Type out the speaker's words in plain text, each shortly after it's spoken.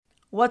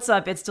What's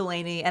up? It's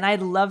Delaney, and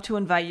I'd love to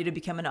invite you to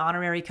become an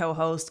honorary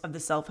co-host of the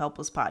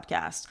Self-Helpless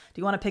podcast. Do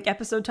you want to pick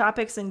episode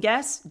topics and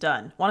guests?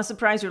 Done. Want to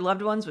surprise your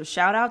loved ones with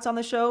shout-outs on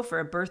the show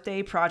for a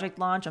birthday, project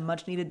launch, a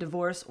much-needed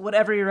divorce?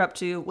 Whatever you're up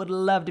to, would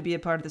love to be a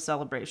part of the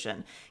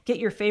celebration. Get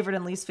your favorite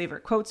and least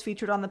favorite quotes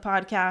featured on the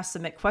podcast,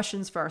 submit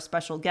questions for our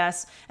special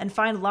guests, and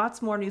find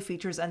lots more new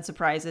features and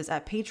surprises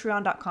at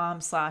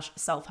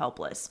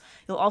patreon.com/selfhelpless.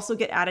 You'll also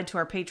get added to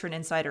our Patron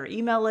Insider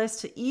email list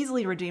to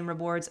easily redeem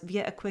rewards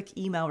via a quick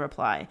email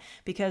reply,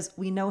 because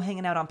we know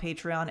hanging out on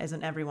Patreon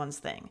isn't everyone's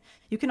thing.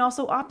 You can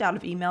also opt out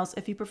of emails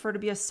if you prefer to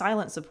be a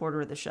silent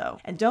supporter of the show.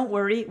 And don't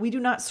worry, we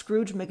do not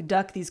Scrooge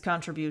McDuck these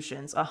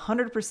contributions.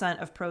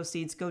 100% of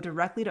proceeds go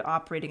directly to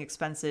operating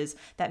expenses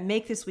that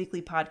make this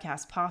weekly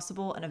podcast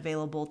possible and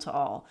available to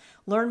all.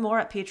 Learn more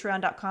at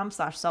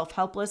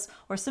patreon.com/selfhelpless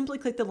or simply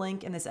click the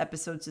link in this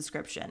episode's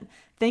description.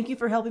 Thank you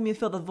for helping me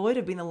fill the void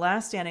of being the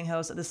last standing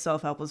host of the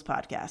Self-Helpless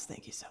podcast.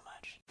 Thank you so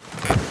much.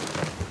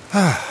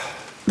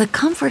 The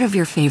comfort of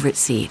your favorite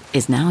seat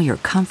is now your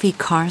comfy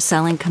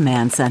car-selling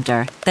command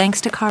center,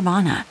 thanks to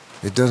Carvana.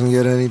 It doesn't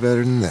get any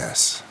better than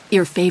this.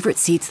 Your favorite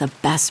seat's the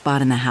best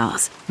spot in the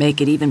house.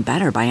 Make it even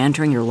better by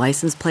entering your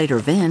license plate or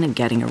VIN and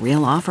getting a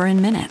real offer in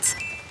minutes.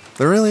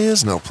 There really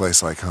is no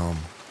place like home.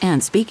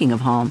 And speaking of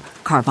home,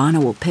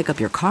 Carvana will pick up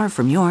your car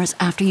from yours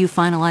after you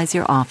finalize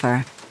your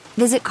offer.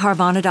 Visit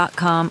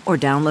Carvana.com or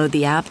download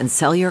the app and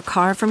sell your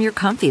car from your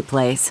comfy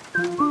place.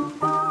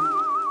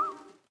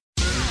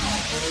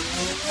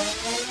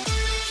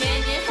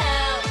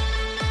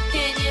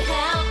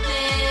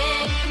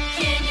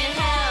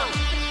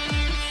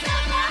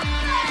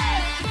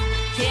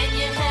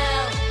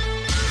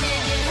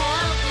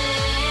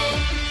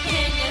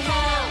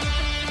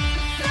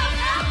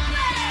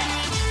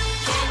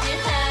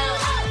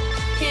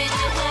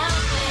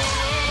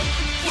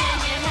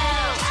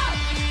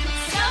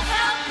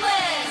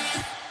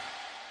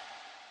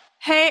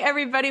 Hey,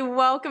 everybody.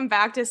 Welcome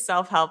back to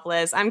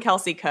Self-Helpless. I'm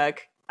Kelsey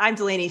Cook. I'm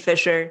Delaney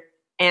Fisher.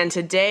 And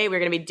today we're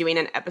going to be doing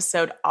an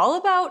episode all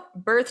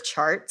about birth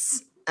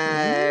charts.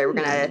 We're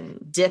going to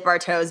dip our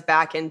toes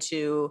back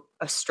into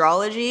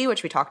astrology,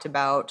 which we talked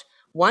about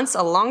once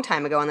a long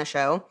time ago on the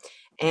show.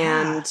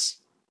 And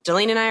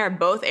Delaney and I are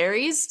both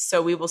Aries,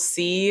 so we will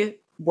see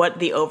what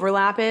the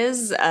overlap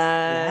is.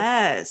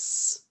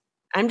 Yes.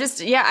 I'm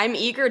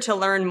eager to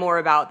learn more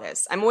about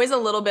this. I'm always a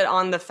little bit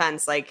on the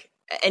fence, like,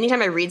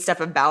 anytime I read stuff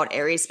about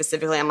Aries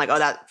specifically, I'm like, oh,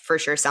 that for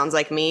sure sounds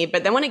like me.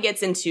 But then when it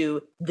gets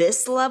into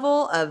this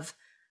level of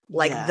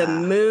the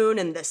moon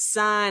and the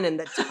sun and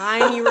the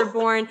time you were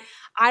born,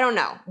 I don't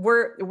know.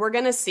 We're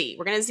going to see.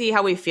 We're going to see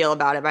how we feel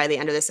about it by the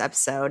end of this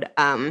episode.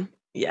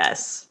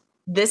 Yes.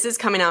 This is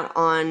coming out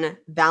on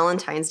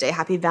Valentine's Day.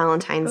 Happy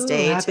Valentine's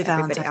Day happy to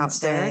everybody Valentine's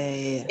out there.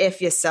 Day.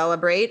 If you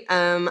celebrate.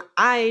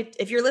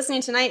 If you're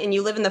listening tonight and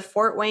you live in the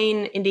Fort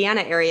Wayne,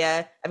 Indiana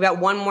area, I've got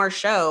one more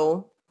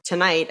show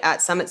tonight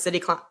at Summit City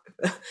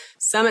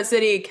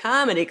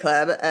Comedy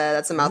Club.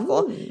 That's a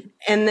mouthful. Ooh.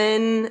 And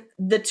then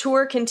the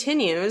tour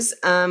continues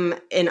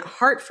in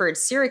Hartford,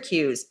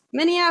 Syracuse,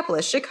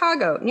 Minneapolis,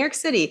 Chicago, New York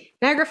City,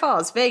 Niagara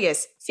Falls,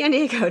 Vegas, San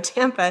Diego,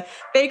 Tampa,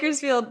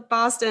 Bakersfield,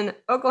 Boston,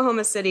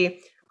 Oklahoma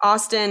City,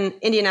 Austin,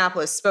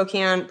 Indianapolis,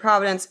 Spokane,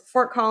 Providence,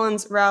 Fort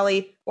Collins,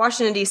 Raleigh,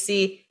 Washington,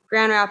 D.C.,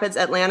 Grand Rapids,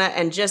 Atlanta,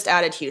 and just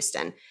added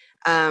Houston.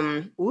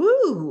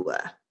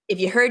 If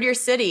you heard your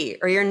city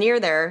or you're near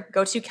there,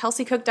 go to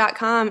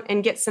kelseycook.com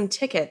and get some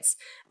tickets.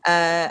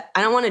 I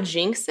don't want to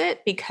jinx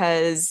it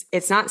because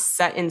it's not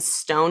set in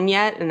stone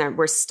yet and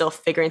we're still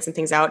figuring some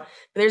things out.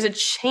 But there's a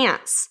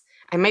chance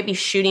I might be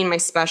shooting my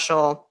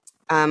special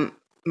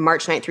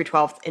March 9th through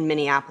 12th in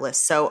Minneapolis.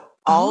 So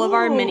all of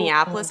our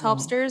Minneapolis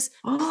helpsters,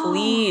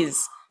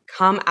 please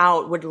come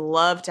out. Would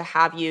love to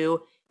have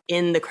you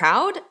in the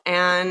crowd.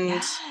 And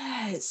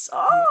yes.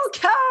 Oh,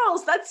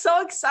 Kels, that's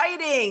so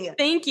exciting.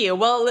 Thank you.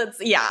 Well, it's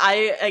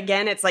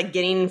like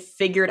getting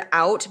figured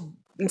out.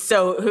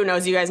 So who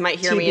knows, you guys might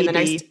hear me in the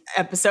next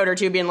episode or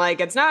two being like,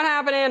 it's not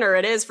happening or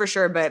it is for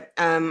sure. But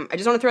I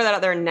just want to throw that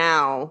out there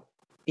now,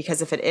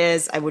 because if it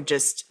is, I would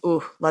just,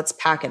 let's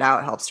pack it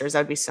out, helpsters. That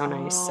would be so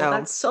nice. So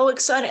that's so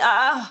exciting.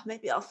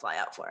 Maybe I'll fly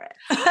out for it.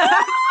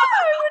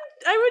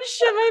 I would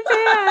shit my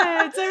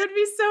pants. I would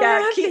be so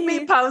happy. Keep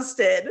me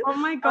posted. Oh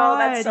my God. Oh,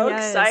 that's so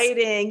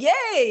exciting.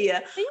 Yay.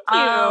 Thank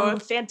you.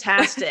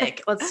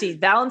 Fantastic. Let's see.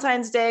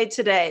 Valentine's Day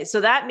today. So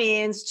that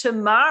means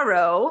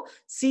tomorrow,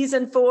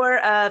 season 4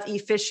 of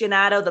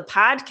Efficionado, the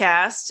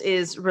podcast,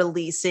 is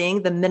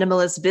releasing, the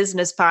Minimalist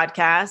Business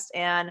Podcast.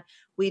 And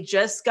we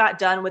just got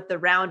done with the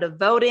round of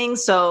voting.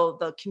 So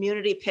the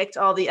community picked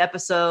all the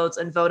episodes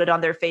and voted on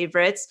their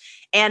favorites.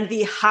 And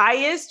the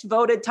highest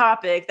voted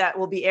topic that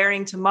will be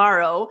airing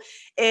tomorrow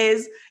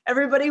is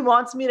everybody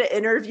wants me to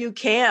interview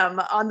Cam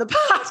on the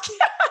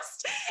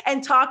podcast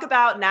and talk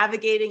about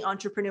navigating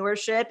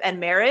entrepreneurship and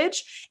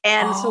marriage.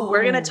 And so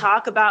we're going to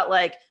talk about,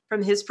 like,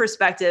 from his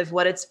perspective,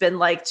 what it's been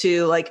like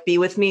to, like, be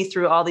with me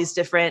through all these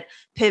different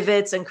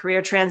pivots and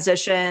career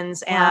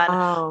transitions. And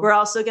we're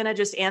also going to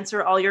just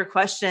answer all your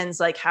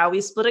questions, like how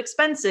we split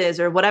expenses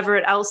or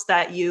whatever else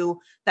that you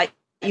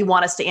you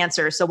want us to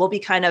answer. So we'll be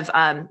kind of,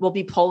 we'll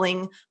be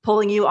polling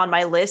you on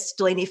my list,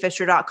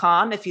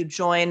 DelaneyFisher.com. If you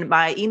join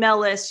my email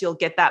list, you'll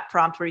get that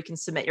prompt where you can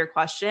submit your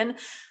question.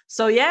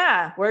 So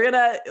yeah,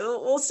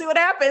 we'll see what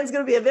happens. It's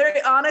going to be a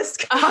very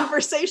honest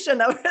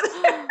conversation over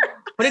there.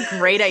 What a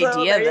great idea,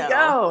 there you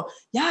go.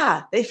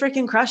 Yeah, they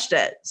freaking crushed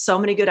it. So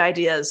many good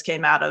ideas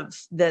came out of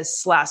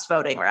this last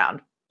voting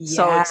round. Yeah.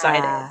 So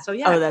excited. So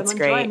yeah, that's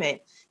great. Join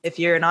me. If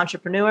you're an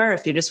entrepreneur,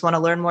 if you just want to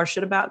learn more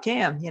shit about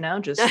Cam,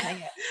 just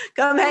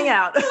come hang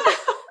out.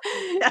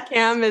 Yes.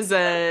 Cam he's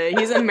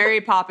a Mary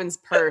Poppins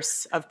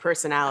purse of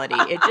personality.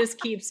 It just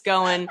keeps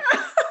going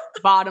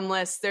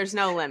bottomless. There's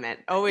no limit.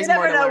 Always more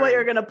to learn. You never know what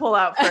you're going to pull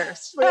out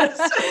first.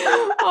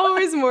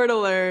 Always more to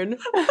learn.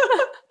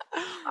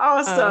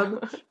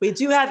 Awesome. We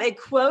do have a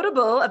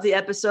quotable of the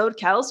episode.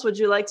 Kels, would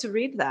you like to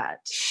read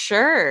that?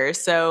 Sure.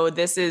 So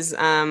this is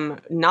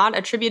not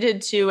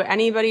attributed to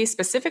anybody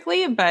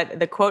specifically, but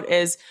the quote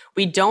is,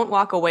 "We don't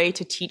walk away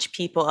to teach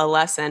people a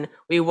lesson.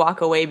 We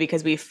walk away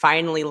because we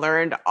finally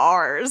learned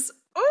ours."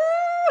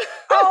 Ooh!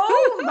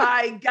 Oh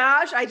my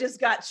gosh. I just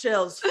got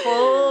chills,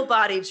 full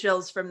body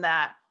chills from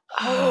that.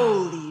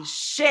 Holy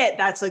shit.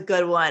 That's a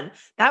good one.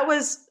 That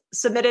was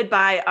submitted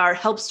by our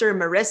helpster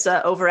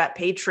Marissa over at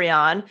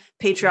Patreon,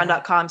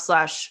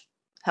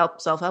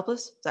 patreon.com/selfhelpless.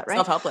 Is that right?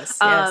 Self-helpless.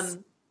 Yes.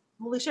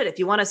 Holy shit. If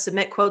you want to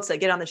submit quotes that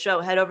get on the show,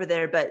 head over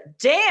there. But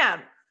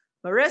damn,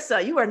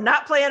 Marissa, you are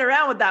not playing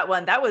around with that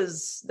one. That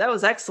was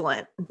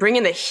excellent.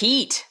 Bringing the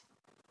heat.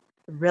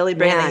 Really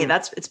bringing the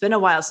heat. It's been a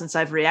while since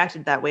I've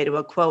reacted that way to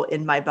a quote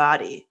in my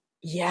body.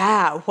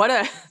 Yeah, what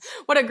a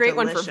great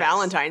one for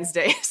Valentine's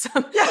Day.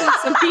 Some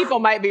people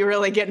might be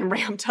really getting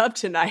ramped up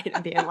tonight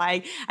and being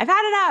like, "I've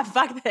had enough,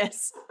 fuck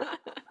this."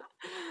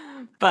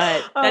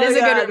 But that is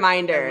a good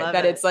reminder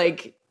that it's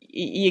like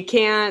you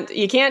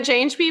can't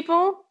change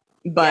people,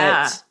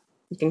 but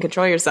you can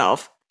control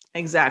yourself.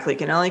 Exactly. You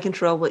can only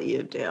control what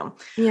you do.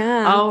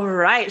 Yeah. All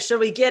right. Should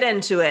we get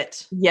into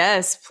it?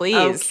 Yes,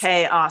 please.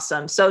 Okay,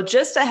 awesome. So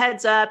just a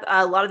heads up,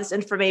 a lot of this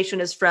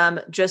information is from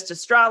just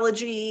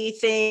astrology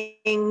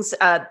things,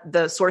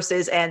 the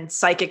sources and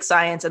psychic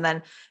science. And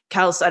then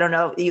Kels, I don't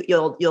know,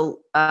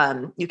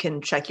 you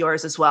can check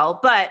yours as well.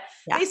 But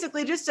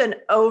basically just an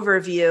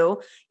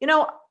overview.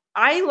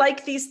 I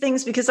like these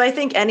things because I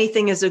think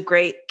anything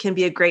can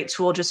be a great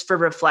tool just for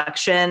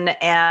reflection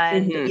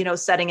and,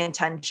 setting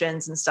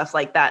intentions and stuff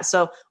like that.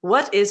 So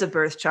what is a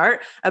birth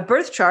chart? A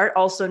birth chart,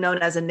 also known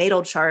as a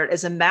natal chart,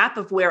 is a map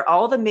of where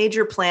all the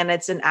major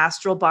planets and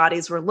astral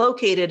bodies were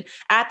located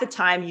at the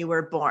time you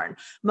were born.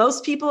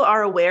 Most people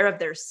are aware of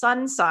their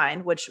sun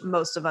sign, which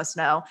most of us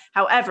know.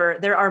 However,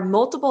 there are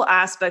multiple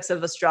aspects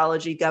of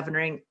astrology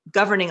governing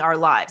our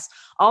lives.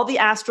 All the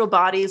astral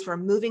bodies were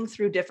moving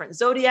through different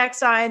zodiac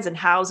signs and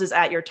houses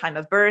at your time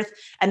of birth,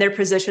 and their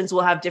positions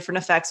will have different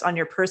effects on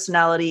your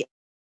personality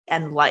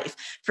and life.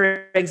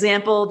 For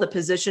example, the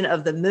position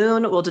of the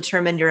moon will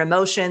determine your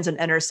emotions and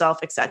inner self,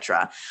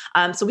 etc.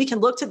 So we can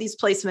look to these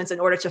placements in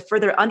order to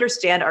further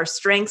understand our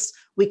strengths,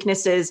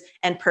 weaknesses,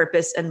 and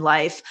purpose in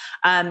life.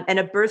 And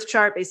a birth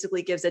chart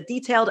basically gives a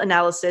detailed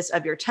analysis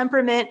of your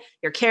temperament,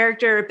 your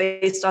character,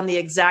 based on the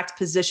exact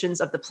positions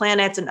of the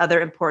planets and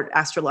other important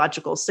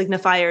astrological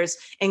signifiers,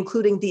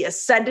 including the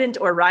ascendant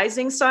or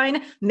rising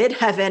sign,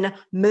 midheaven,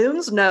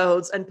 moon's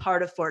nodes, and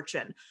part of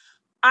fortune.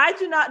 I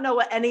do not know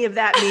what any of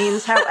that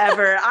means.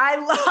 However,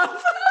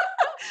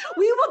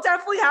 we will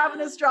definitely have an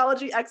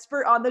astrology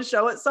expert on the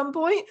show at some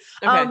point.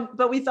 Okay.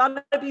 But we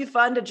thought it'd be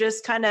fun to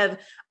just kind of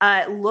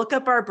look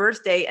up our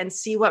birthday and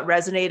see what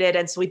resonated.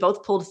 And so we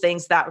both pulled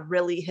things that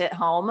really hit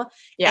home.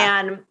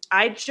 Yeah. And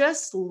I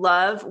just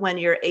love when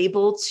you're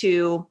able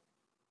to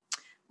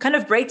kind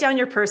of break down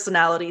your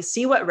personality,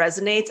 see what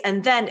resonates,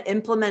 and then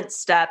implement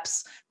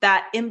steps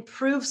that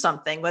improve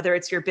something, whether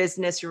it's your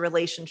business, your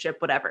relationship,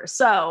 whatever.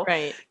 So,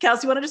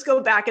 Kelsey, you want to just go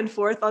back and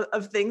forth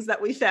of things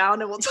that we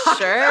found and we'll talk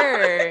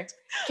about it?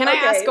 Can I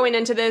ask, going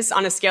into this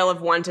on a scale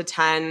of 1 to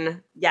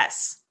 10?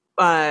 Yes.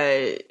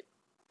 1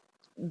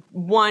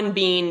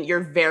 being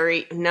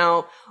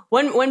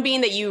one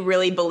being that you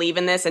really believe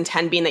in this, and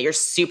 10 being that you're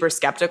super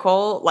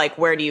skeptical. Like,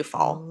 where do you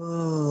fall?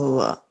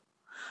 Oh,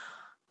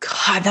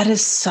 God, that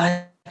is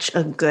such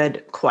a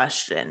good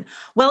question.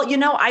 Well,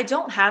 I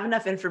don't have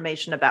enough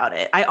information about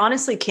it. I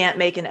honestly can't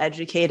make I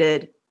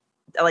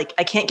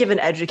can't give an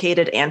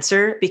educated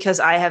answer because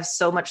I have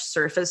so much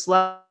surface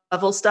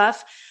level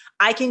stuff.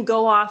 I can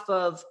go off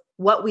of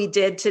what we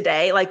did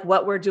today, like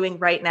what we're doing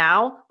right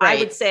now. Right. I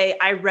would say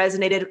I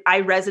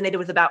resonated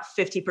with about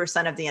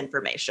 50% of the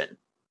information.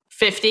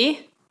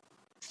 50%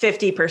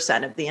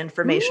 of the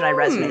information I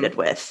resonated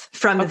with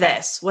from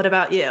this. What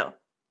about you?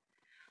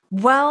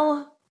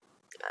 Well,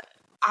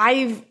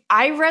 I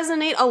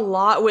resonate a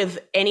lot with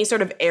any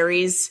sort of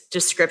Aries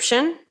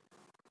description,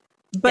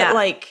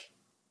 but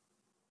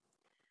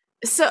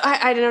so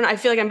I don't know. I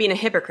feel like I'm being a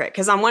hypocrite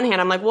because on one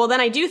hand, I'm like, well,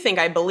 then I do think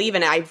I believe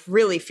in it. I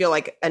really feel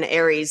like an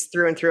Aries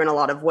through and through in a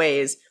lot of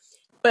ways.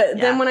 But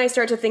then when I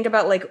start to think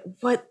about like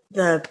what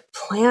the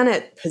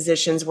planet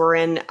positions were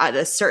in at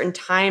a certain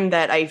time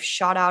that I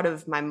shot out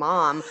of my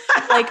mom,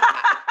 like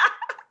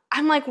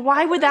I'm like,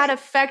 why would that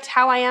affect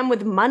how I am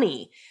with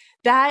money?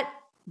 That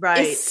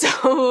is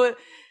so,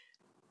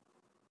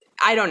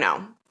 I don't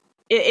know.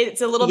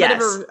 It's a little bit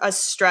of a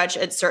stretch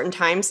at certain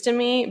times to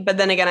me. But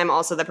then again, I'm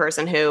also the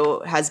person who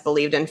has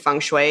believed in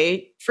feng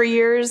shui for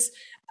years.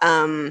 But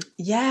I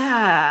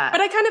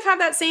kind of have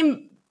that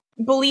same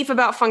belief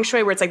about feng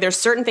shui where it's like there's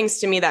certain things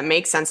to me that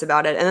make sense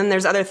about it. And then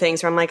there's other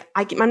things where I'm like,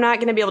 I'm not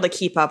going to be able to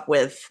keep up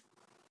with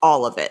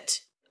all of it.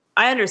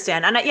 I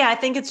understand. And I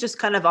think it's just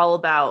kind of all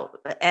about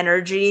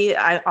energy.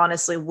 I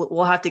honestly,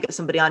 we'll have to get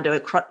somebody on to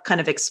kind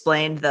of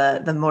explain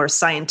the more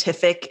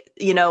scientific,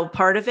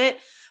 part of it.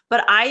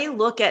 But I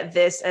look at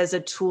this as a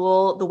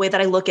tool, the way that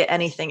I look at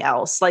anything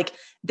else. Like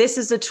this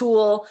is a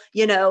tool,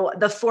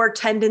 the 4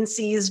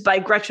 Tendencies by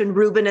Gretchen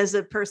Rubin is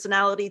a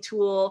personality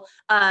tool.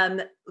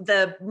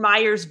 The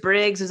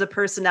Myers-Briggs is a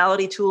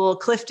personality tool,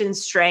 Clifton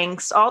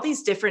Strengths, all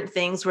these different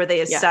things where they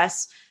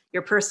assess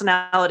your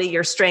personality,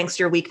 your strengths,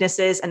 your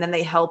weaknesses, and then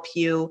they help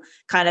you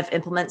kind of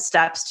implement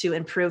steps to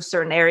improve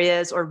certain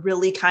areas or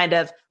really kind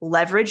of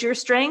leverage your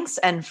strengths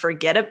and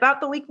forget about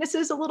the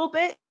weaknesses a little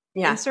bit.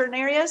 In certain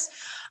areas.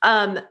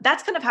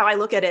 That's kind of how I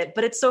look at it.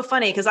 But it's so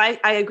funny because I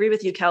agree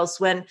with you,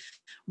 Kels, when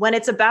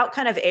it's about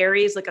kind of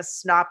Aries, like a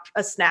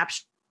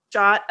snapshot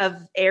of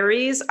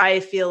Aries, I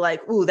feel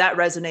like, ooh, that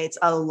resonates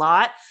a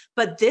lot.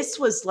 But this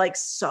was like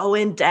so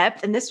in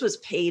depth and this was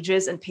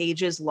pages and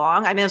pages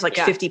long. I mean, it was like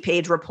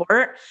 50-page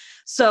report.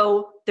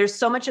 So there's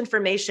so much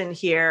information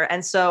here.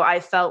 And so I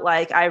felt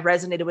like I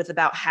resonated with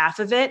about half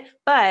of it,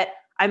 but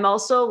I'm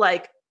also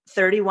like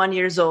 31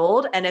 years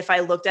old. And if I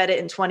looked at it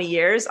in 20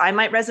 years, I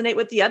might resonate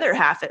with the other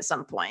half at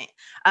some point.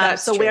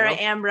 So where I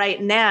am right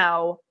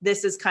now,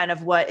 this is kind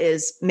of what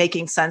is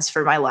making sense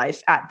for my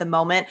life at the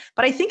moment.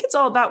 But I think it's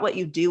all about what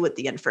you do with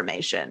the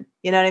information.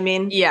 You know what I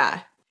mean?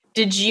 Yeah.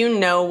 Did you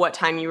know what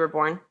time you were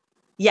born?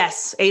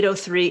 Yes.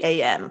 8:03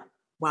 a.m.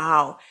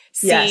 Wow.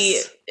 See,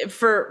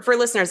 for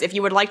listeners, if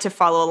you would like to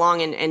follow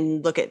along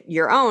and look at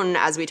your own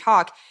as we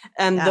talk,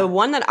 the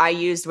one that I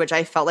used, which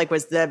I felt like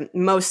was the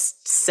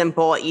most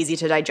simple, easy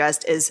to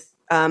digest, is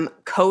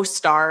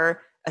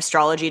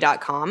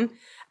CoStarAstrology.com.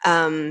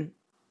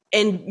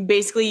 And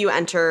basically you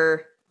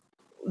enter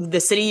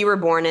the city you were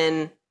born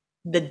in,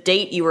 the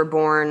date you were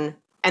born,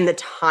 and the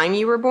time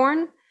you were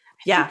born.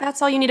 I think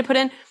that's all you need to put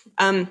in.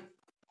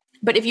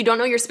 But if you don't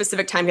know your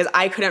specific time, because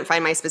I couldn't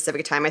find my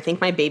specific time, I think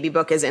my baby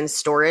book is in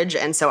storage.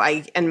 And so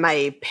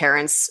my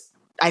parents,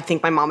 I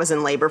think my mom was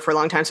in labor for a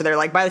long time. So they're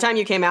like, by the time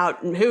you came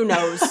out, who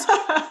knows?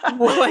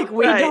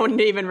 We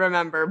don't even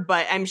remember.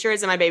 But I'm sure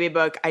it's in my baby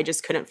book. I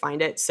just couldn't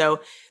find it.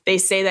 So they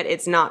say that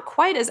it's not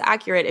quite as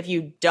accurate if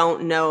you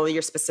don't know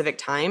your specific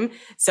time.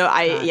 So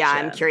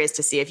I'm curious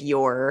to see if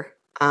your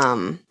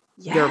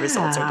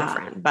results are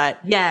different. But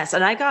yes,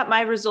 and I got my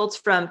results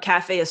from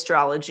Cafe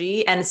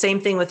Astrology, and same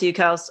thing with you,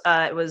 Kels.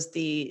 It was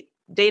the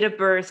date of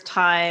birth,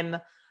 time,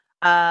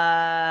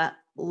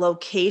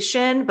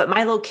 location, but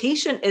my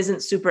location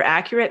isn't super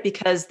accurate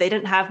because they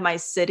didn't have my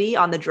city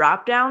on the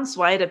drop down,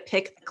 so I had to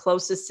pick the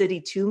closest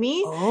city to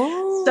me.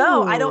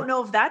 So I don't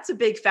know if that's a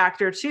big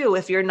factor too.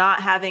 If you're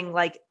not having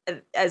like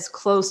as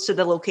close to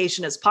the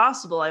location as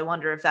possible, I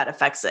wonder if that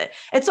affects it.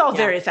 It's all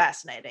very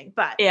fascinating,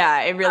 but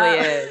it really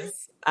is.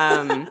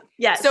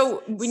 Yes.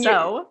 So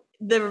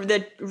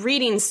the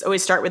readings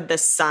always start with the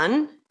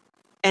sun,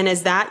 and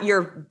is that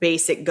your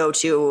basic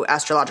go-to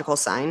astrological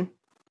sign?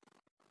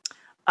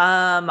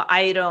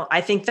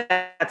 I think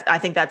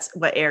that's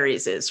what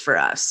Aries is for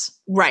us.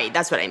 Right.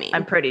 That's what I mean.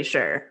 I'm pretty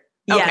sure.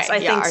 Okay, yes, I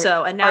think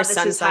so. And now this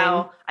is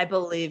how I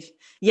believe.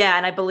 Yeah.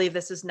 And I believe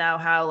this is now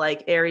how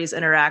like Aries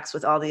interacts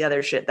with all the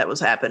other shit that was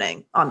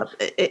happening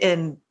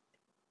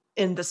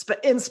in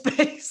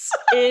space.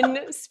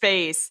 In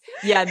space.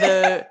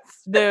 Yeah.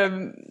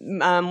 The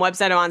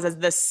website I'm on says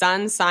the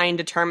sun sign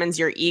determines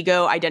your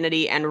ego,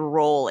 identity, and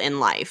role in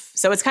life.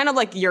 So it's kind of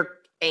like your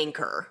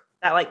anchor.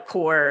 That like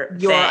core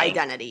your thing.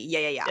 Identity.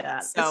 Yeah.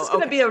 So this is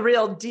going to be a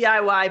real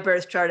DIY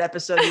birth chart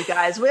episode, you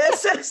guys.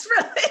 It's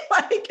really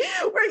like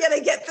we're going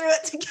to get through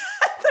it together.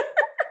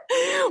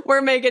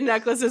 We're making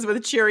necklaces with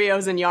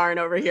Cheerios and yarn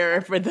over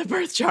here for the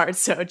birth chart.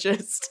 So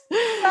just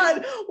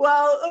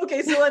well,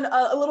 okay. So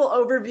a little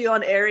overview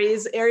on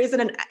Aries. Aries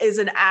is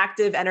an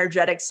active,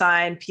 energetic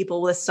sign.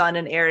 People with sun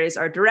in Aries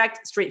are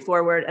direct,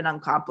 straightforward, and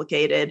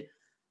uncomplicated.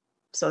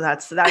 So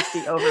that's the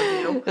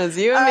overview. That's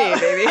you and me,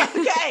 baby.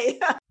 Okay.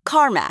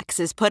 CarMax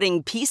is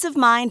putting peace of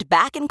mind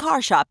back in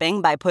car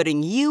shopping by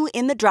putting you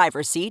in the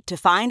driver's seat to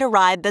find a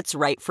ride that's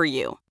right for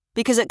you.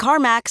 Because at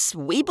CarMax,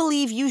 we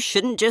believe you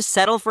shouldn't just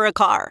settle for a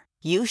car.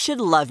 You should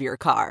love your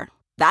car.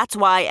 That's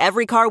why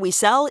every car we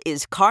sell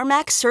is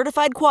CarMax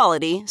certified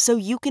quality, so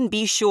you can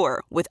be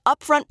sure with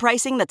upfront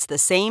pricing that's the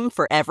same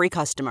for every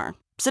customer.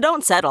 So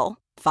don't settle.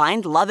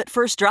 Find love at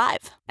first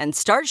drive and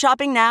start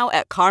shopping now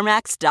at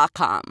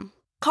CarMax.com.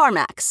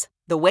 CarMax,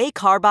 the way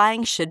car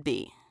buying should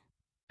be.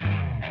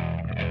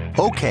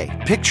 Okay,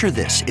 picture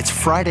this. It's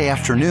Friday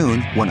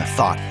afternoon when a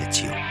thought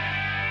hits you.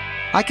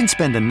 I can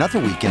spend another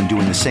weekend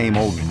doing the same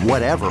old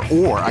whatever,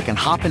 or I can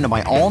hop into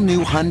my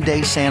all-new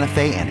Hyundai Santa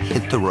Fe and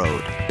hit the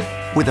road.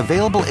 With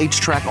available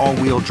H-Track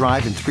all-wheel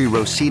drive and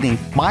 3-row seating,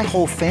 my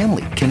whole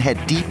family can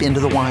head deep into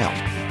the wild.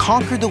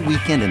 Conquer the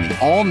weekend in the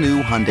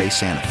all-new Hyundai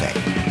Santa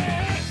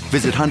Fe.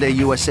 Visit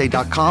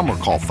HyundaiUSA.com or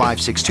call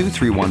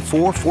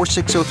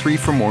 562-314-4603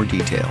 for more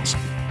details.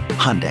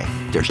 Hyundai,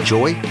 there's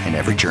joy in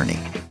every journey.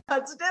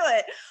 Let's do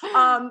it.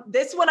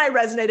 This one I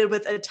resonated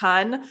with a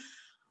ton.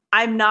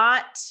 I'm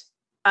not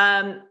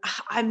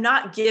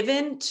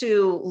given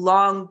to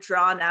long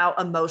drawn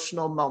out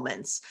emotional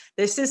moments.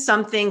 This is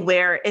something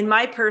where in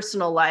my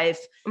personal life,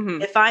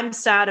 if I'm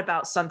sad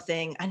about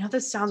something, I know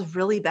this sounds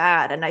really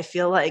bad and I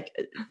feel like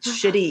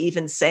shitty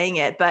even saying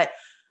it, but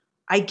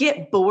I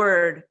get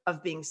bored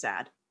of being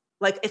sad.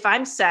 Like if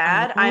I'm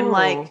sad, I'm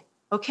like,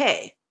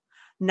 okay,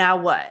 now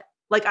what?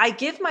 Like I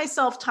give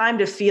myself time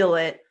to feel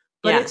it,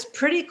 but it's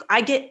pretty,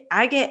 I get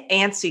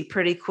antsy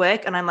pretty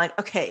quick. And I'm like,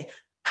 okay,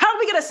 how are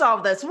we going to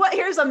solve this?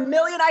 Here's a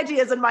million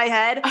ideas in my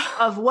head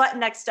of what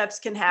next steps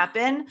can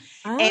happen.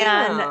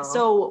 And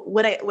so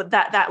with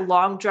that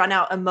long drawn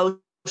out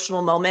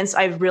emotional moments,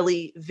 I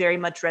really very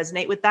much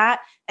resonate with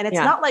that. And it's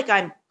not like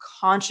I'm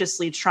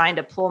consciously trying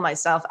to pull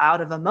myself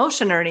out of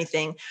emotion or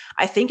anything.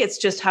 I think it's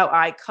just how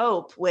I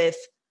cope with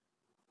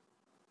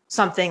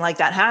something like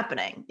that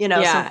happening,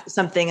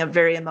 something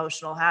very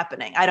emotional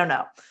happening. I don't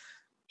know.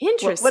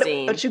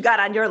 Interesting. What you got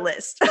on your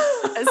list?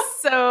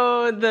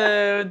 So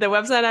the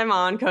website I'm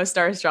on,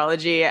 CoStar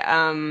Astrology,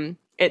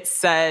 it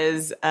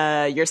says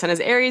your sun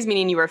is Aries,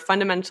 meaning you are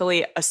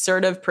fundamentally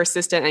assertive,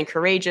 persistent, and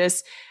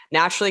courageous,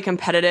 naturally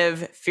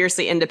competitive,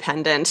 fiercely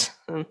independent.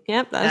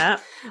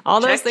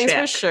 All those things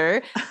for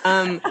sure.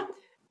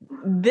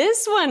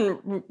 This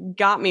one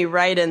got me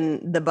right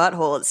in the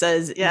butthole. It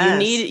says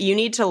you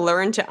need to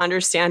learn to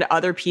understand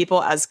other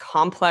people as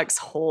complex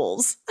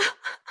wholes.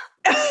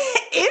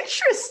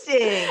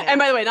 Interesting. And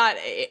by the way, not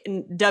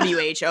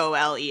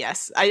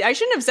WHOLES. I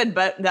shouldn't have said,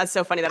 but that's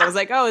so funny that I was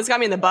like, oh, it's got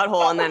me in the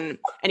butthole. And then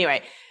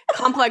anyway,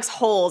 complex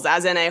wholes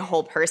as in a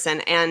whole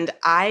person. And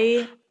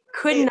I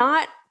could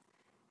not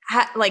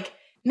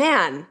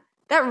man,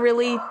 that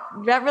really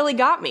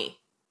got me.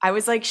 I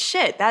was like,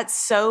 shit, that's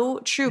so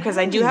true. Cause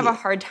I do have a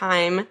hard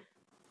time.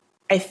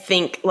 I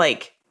think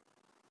like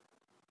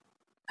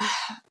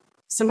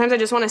sometimes I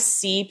just want to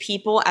see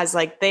people as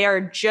like, they are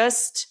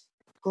just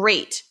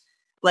great.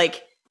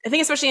 Like, I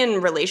think especially in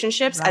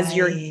relationships, as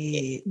you're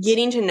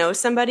getting to know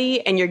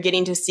somebody and you're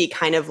getting to see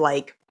kind of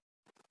like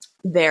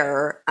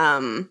their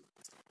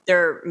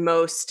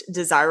most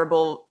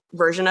desirable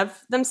version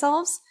of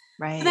themselves.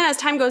 Right. But then as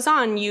time goes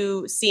on,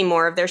 you see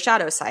more of their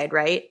shadow side,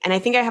 right? And I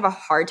think I have a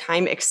hard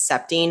time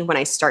accepting when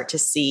I start to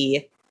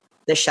see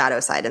the shadow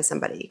side in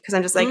somebody. Because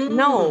I'm just like,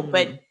 no,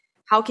 but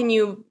how can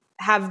you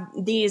have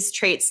these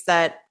traits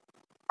that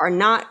are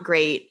not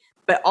great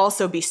but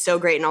also be so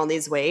great in all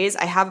these ways?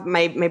 I have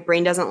my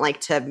brain doesn't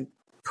like to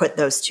put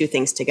those two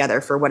things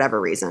together for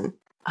whatever reason.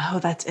 Oh,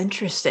 that's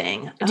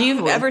interesting. Do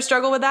you ever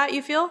struggle with that,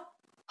 you feel?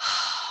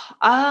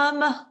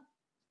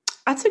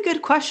 That's a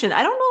good question.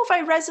 I don't know if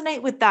I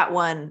resonate with that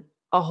one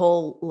a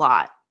whole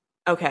lot.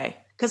 Okay.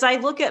 Because I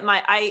look at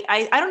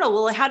I don't know.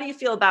 Well, how do you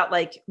feel about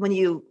like when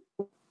you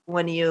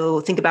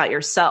think about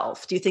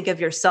yourself? Do you think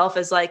of yourself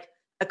as like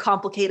a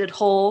complicated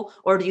whole,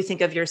 or do you think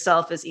of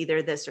yourself as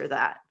either this or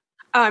that?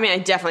 Oh, I mean, I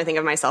definitely think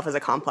of myself as a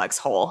complex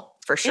whole,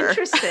 for sure.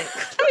 Interesting.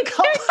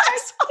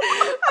 Complex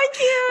whole. I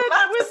can't.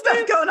 Lots of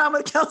stuff going on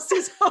with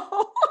Kelsey's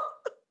whole.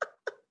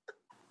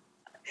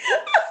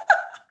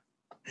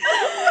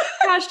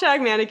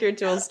 Hashtag manicure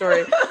tool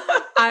story.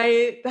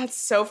 That's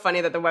so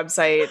funny that the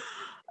website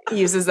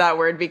uses that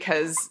word,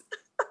 because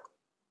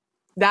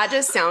that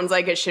just sounds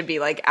like it should be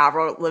like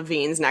Avril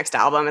Lavigne's next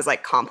album is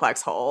like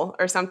Complex Whole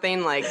or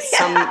something, like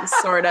some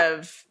sort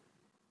of,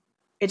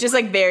 it's just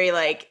like very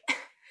like,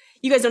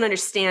 you guys don't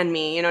understand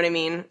me. You know what I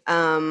mean?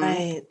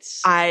 Right.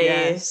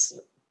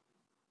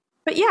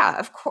 But yeah,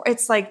 of course,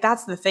 it's like,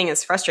 that's the thing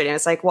is frustrating.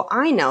 It's like, well,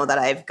 I know that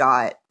I've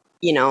got,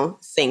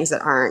 things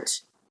that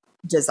aren't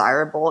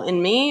desirable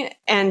in me.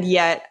 And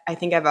yet I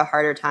think I have a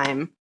harder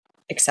time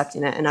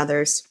accepting it in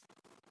others.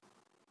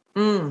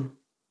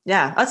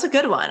 Yeah, that's a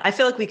good one. I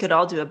feel like we could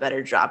all do a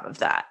better job of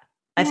that.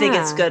 I think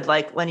it's good.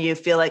 Like when you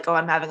feel like, oh,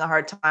 I'm having a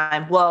hard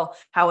time. Well,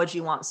 how would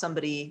you want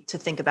somebody to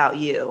think about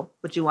you?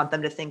 Would you want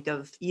them to think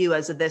of you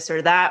as a this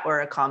or that,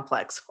 or a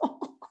complex whole?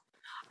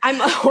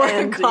 I'm a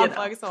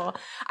complex whole.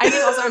 I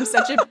think also I'm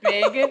such a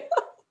big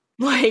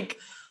like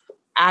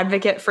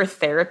advocate for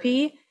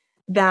therapy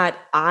that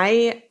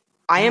I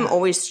am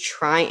always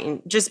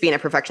trying, just being a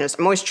perfectionist,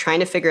 I'm always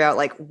trying to figure out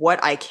like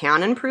what I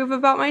can improve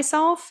about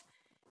myself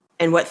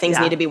and what things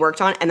need to be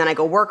worked on. And then I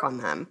go work on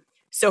them.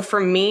 So for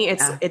me,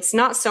 it's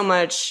not so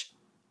much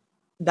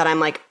that I'm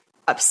like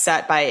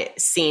upset by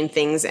seeing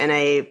things in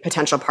a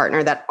potential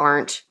partner that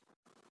aren't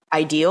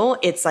ideal.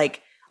 It's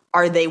like,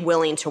 are they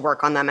willing to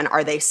work on them? And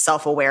are they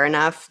self-aware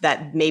enough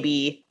that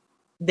maybe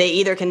they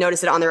either can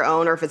notice it on their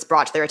own, or if it's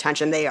brought to their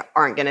attention, they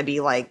aren't going to be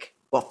like,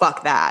 well,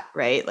 fuck that.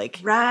 Right. Like,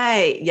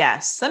 right.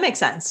 Yes. That makes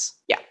sense.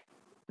 Yeah.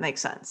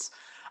 Makes sense.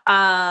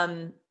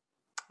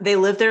 They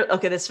live their,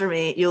 okay, this for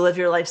me, you live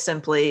your life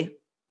simply,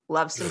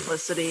 Love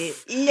simplicity.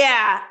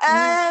 Yeah.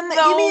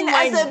 Oh You mean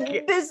my as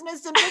a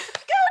business and business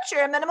coach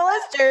or a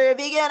minimalist or a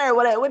vegan or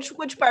what?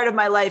 Which part of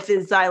my life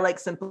is I like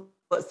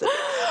simplicity?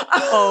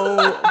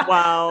 Oh,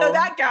 wow. So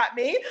that got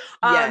me.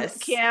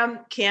 Yes.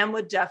 Cam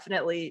would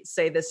definitely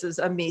say this is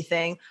a me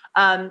thing.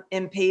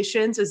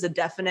 Impatience is a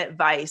definite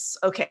vice.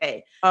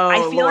 Okay. Oh, I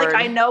feel Lord. like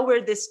I know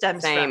where this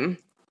stems Same.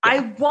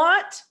 from.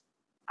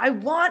 I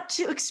want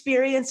to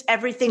experience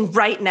everything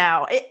right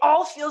now. It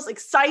all feels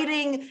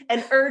exciting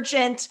and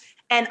urgent,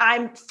 and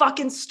I'm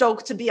fucking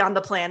stoked to be on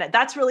the planet.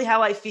 That's really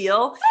how I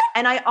feel.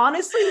 And I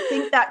honestly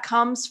think that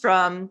comes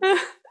from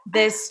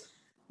this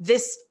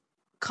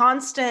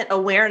constant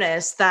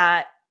awareness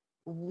that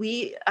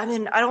I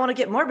don't want to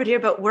get morbid here,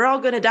 but we're all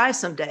going to die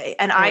someday.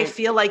 And Right. I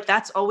feel like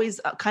that's always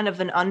kind of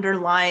an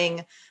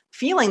underlying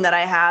feeling that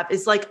I have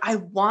is like,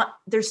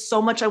 there's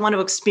so much I want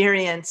to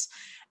experience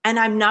and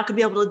I'm not going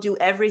to be able to do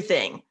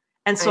everything.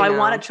 And so I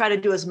want to try to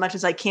do as much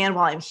as I can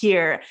while I'm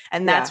here.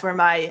 And that's where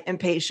my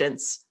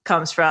impatience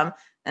comes from.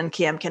 And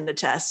Cam can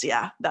attest.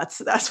 Yeah,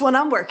 that's what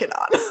I'm working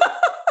on.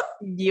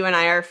 You and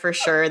I are for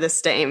sure the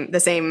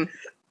same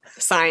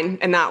sign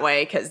in that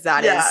way, because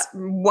that is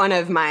one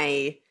of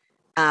my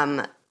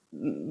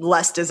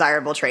less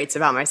desirable traits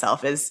about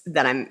myself is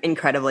that I'm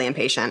incredibly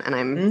impatient, and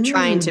I'm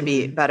trying to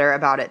be better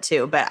about it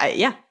too. But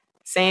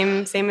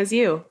same as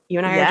you. You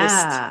and I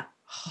are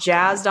just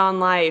jazzed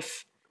on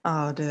life.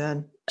 Oh,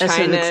 dude.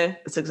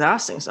 It's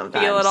exhausting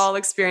sometimes. Feel it all,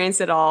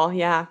 experience it all.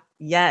 Yeah.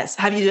 Yes.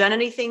 Have you done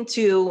anything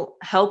to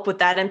help with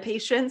that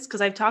impatience?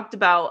 Because I've talked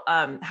about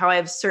how I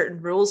have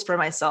certain rules for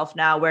myself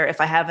now where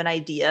if I have an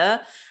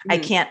idea, I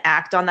can't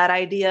act on that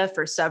idea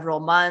for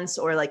several months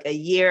or like a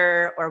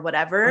year or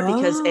whatever,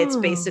 because it's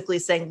basically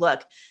saying,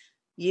 look,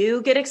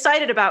 you get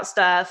excited about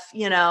stuff,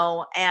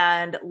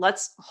 and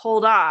let's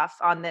hold off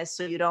on this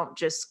so you don't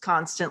just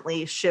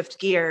constantly shift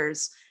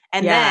gears.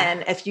 And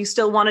then if you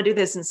still want to do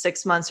this in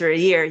 6 months or a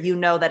year, you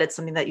know that it's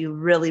something that you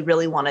really,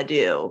 really want to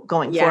do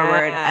going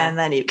forward, and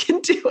then you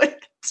can do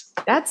it.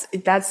 That's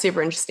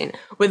super interesting.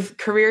 With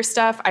career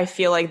stuff, I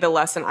feel like the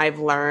lesson I've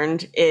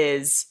learned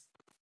is,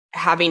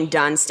 having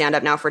done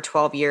stand-up now for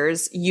 12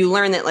 years, you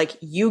learn that like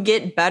you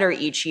get better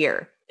each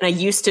year. And I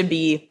used to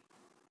be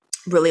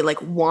really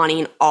like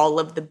wanting all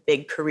of the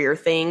big career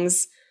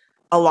things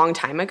a long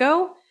time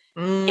ago.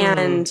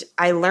 And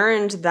I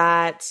learned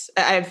that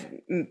I've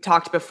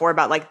talked before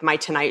about like my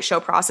Tonight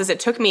Show process. It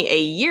took me a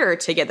year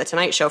to get the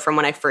Tonight Show from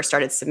when I first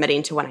started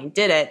submitting to when I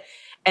did it.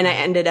 And I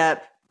ended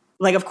up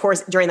like, of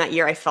course, during that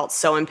year, I felt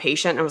so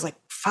impatient. I was like,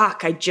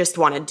 fuck, I just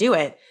want to do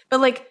it.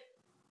 But like,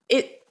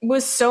 it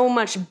was so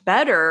much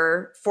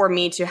better for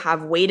me to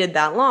have waited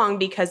that long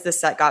because the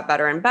set got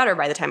better and better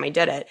by the time I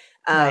did it.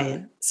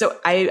 So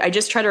I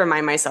just try to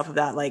remind myself of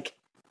that. Like,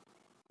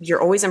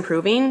 you're always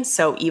improving.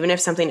 So even if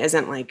something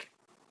isn't like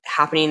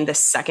happening the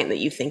second that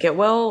you think it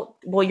will,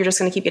 well, you're just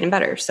going to keep getting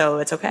better. So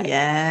it's okay.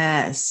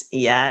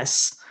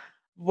 Yes.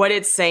 What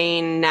it's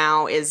saying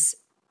now is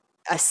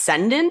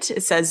ascendant.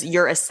 It says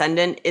your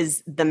ascendant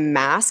is the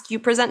mask you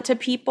present to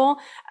people.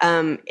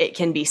 It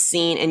can be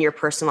seen in your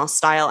personal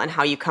style and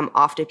how you come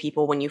off to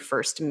people when you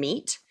first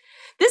meet.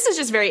 This is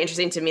just very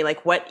interesting to me,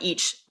 like what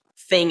each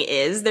thing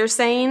is they're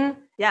saying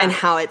and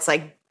how it's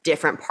like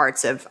different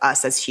parts of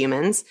us as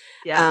humans.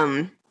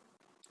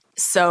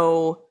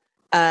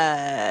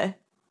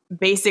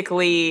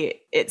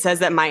 Basically, it says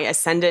that my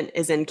ascendant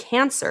is in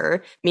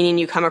Cancer, meaning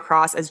you come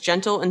across as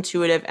gentle,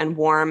 intuitive, and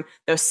warm,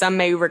 though some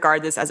may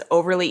regard this as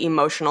overly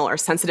emotional or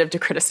sensitive to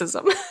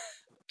criticism. For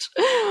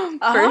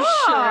sure.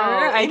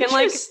 I can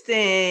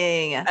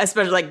interesting.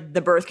 Especially like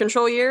the birth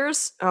control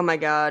years. Oh my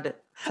God.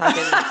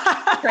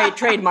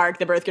 Trademark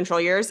the birth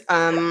control years.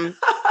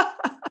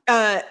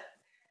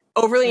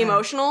 Overly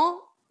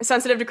emotional,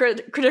 sensitive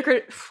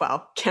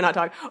to cannot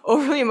talk.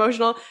 Overly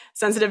emotional,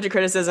 sensitive to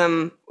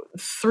criticism,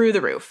 through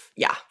the roof.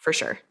 Yeah, for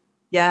sure.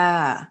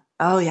 Yeah.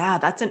 Oh yeah.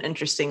 That's an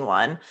interesting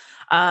one.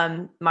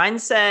 Mine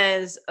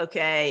says,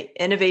 okay,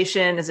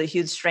 innovation is a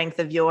huge strength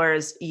of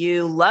yours.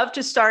 You love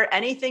to start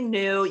anything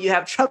new. You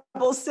have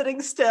trouble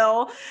sitting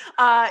still.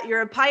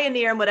 You're a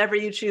pioneer in whatever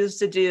you choose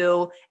to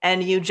do.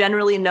 And you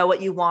generally know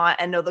what you want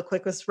and know the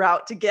quickest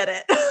route to get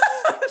it.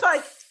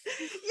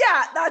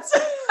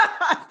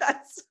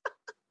 That's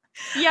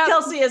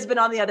Kelsey has been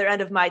on the other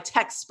end of my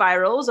text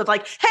spirals of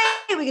like,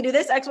 hey, we can do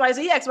this,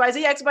 XYZ,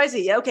 XYZ,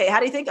 XYZ. Okay, how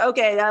do you think?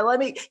 Okay, let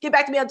me get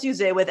back to me on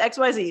Tuesday with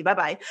XYZ.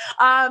 Bye-bye.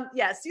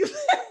 Yes.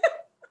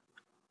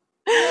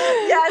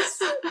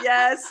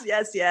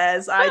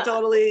 Yes. I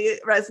totally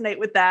resonate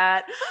with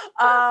that.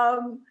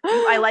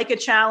 I like a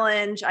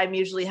challenge. I'm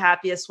usually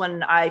happiest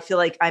when I feel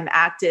like I'm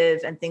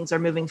active and things are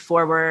moving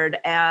forward.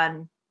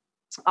 And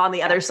on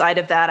the other side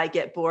of that, I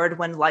get bored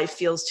when life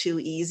feels too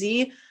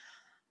easy.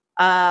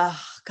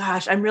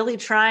 Gosh, I'm really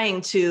trying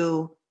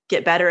to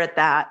get better at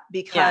that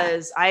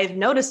because I've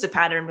noticed a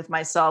pattern with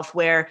myself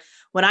where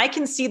when I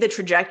can see the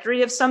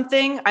trajectory of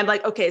something, I'm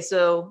like, okay,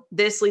 so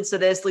this leads to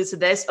this, leads to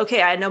this.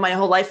 Okay, I know my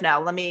whole life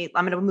now. I'm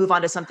going to move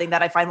on to something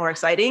that I find more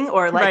exciting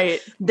or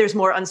like there's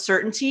more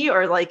uncertainty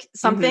or like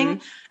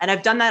something. And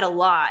I've done that a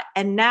lot.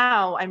 And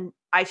now I'm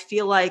I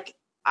feel like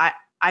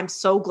I'm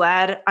so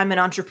glad I'm an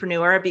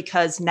entrepreneur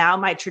because now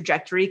my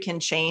trajectory can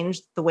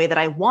change the way that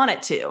I want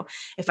it to.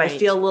 If I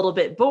feel a little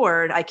bit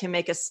bored, I can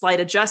make a slight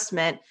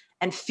adjustment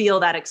and feel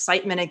that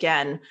excitement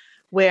again.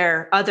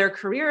 Where other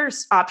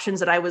careers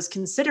options that I was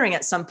considering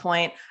at some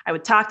point, I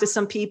would talk to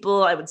some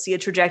people, I would see a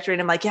trajectory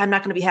and I'm like, yeah, I'm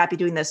not going to be happy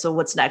doing this. So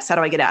what's next? How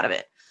do I get out of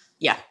it?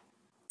 Yeah.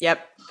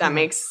 Yep. That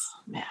makes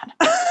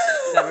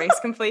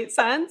complete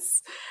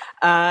sense.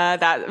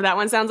 That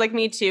one sounds like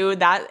me too.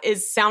 That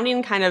is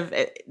sounding kind of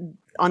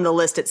on the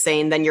list. It's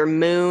saying then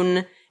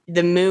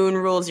the moon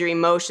rules your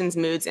emotions,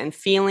 moods, and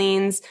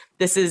feelings.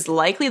 This is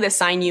likely the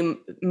sign you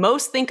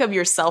most think of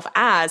yourself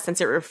as, since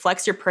it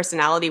reflects your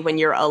personality when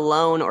you're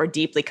alone or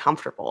deeply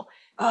comfortable.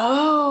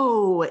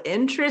 Oh,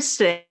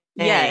 interesting.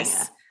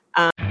 Yes.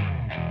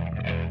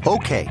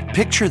 Okay,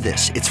 picture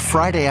this. It's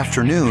Friday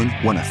afternoon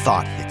when a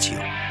thought hits you.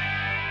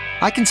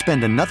 I can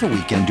spend another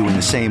weekend doing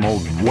the same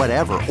old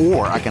whatever,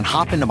 or I can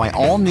hop into my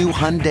all-new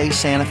Hyundai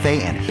Santa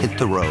Fe and hit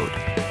the road.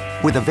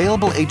 With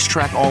available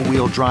H-Track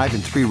all-wheel drive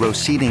and 3-row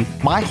seating,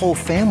 my whole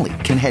family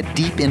can head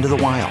deep into the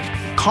wild.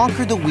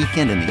 Conquer the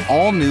weekend in the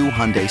all-new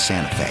Hyundai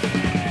Santa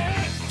Fe.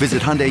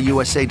 Visit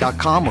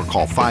HyundaiUSA.com or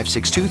call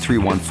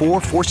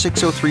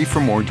 562-314-4603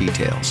 for more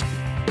details.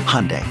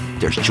 Hyundai,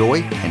 there's joy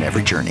in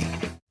every journey.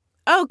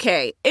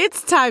 Okay,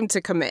 it's time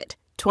to commit.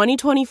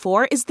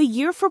 2024 is the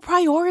year for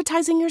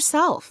prioritizing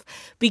yourself.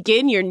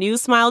 Begin your new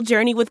smile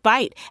journey with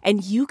Byte,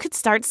 and you could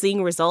start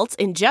seeing results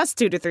in just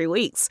 2 to 3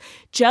 weeks.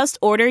 Just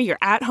order your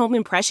at-home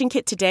impression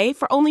kit today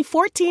for only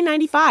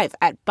 $14.95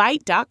 at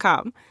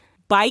Byte.com.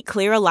 Byte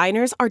Clear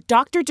aligners are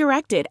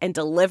doctor-directed and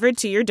delivered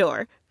to your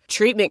door.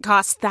 Treatment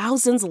costs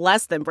thousands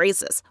less than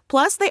braces.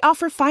 Plus, they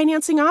offer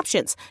financing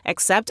options,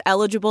 accept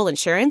eligible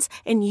insurance,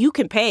 and you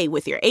can pay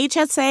with your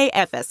HSA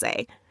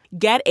FSA.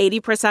 Get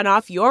 80%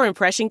 off your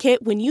impression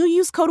kit when you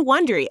use code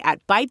WONDERY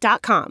at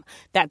Byte.com.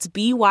 That's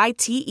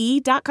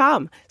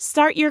BYTE.com.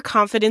 Start your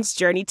confidence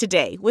journey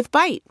today with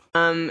Byte.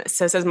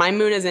 So it says, my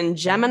moon is in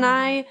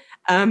Gemini,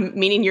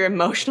 meaning your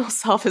emotional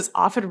self is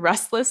often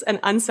restless and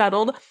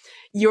unsettled.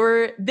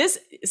 This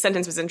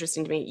sentence was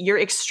interesting to me. You're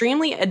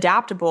extremely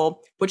adaptable,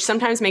 which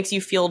sometimes makes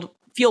you feel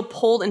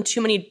pulled in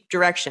too many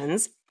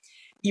directions.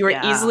 You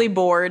are easily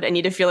bored and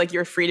need to feel like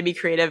you're free to be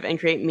creative and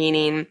create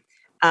meaning.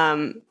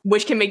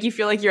 Which can make you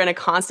feel like you're in a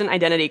constant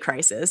identity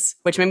crisis,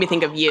 which made me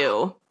think of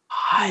you.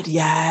 God,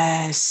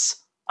 yes.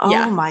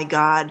 Oh my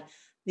God.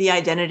 The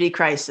identity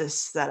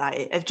crisis that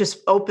I have just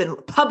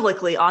opened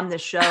publicly on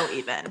this show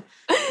even.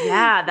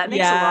 Yeah, that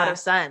makes a lot of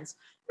sense.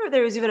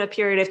 There was even a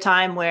period of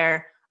time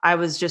where I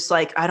was just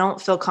like, I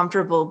don't feel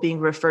comfortable being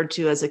referred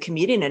to as a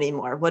comedian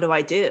anymore. What do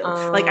I do?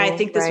 I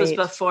think this was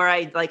before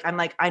I'm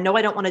like, I know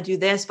I don't want to do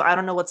this, but I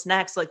don't know what's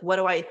next. Like, who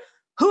am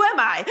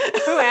I?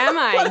 Who am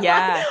I?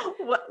 Yeah.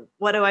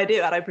 What do I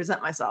do? How do I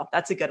present myself?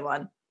 That's a good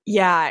one.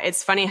 Yeah.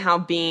 It's funny how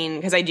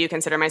because I do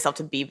consider myself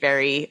to be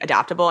very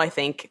adaptable. I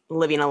think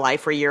living a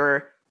life where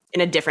you're in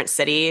a different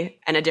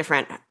city and a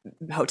different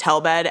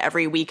hotel bed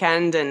every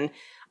weekend. And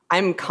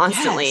I'm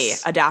constantly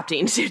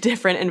adapting to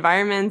different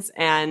environments.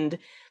 And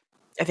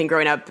I think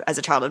growing up as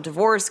a child of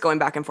divorce, going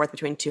back and forth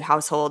between 2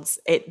 households,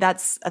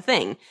 that's a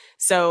thing.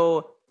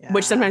 So,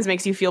 which sometimes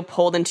makes you feel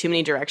pulled in too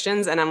many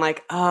directions. And I'm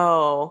like,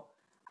 oh,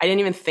 I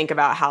didn't even think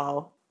about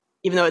how,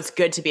 even though it's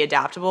good to be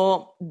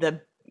adaptable, the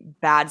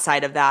bad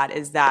side of that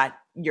is that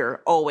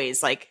you're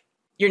always like,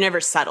 you're never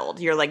settled.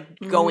 You're like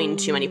going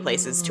too many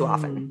places too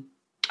often.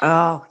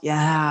 Oh,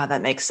 yeah,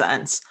 that makes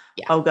sense.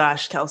 Yeah. Oh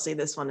gosh, Kelsey,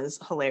 this one is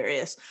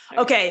hilarious.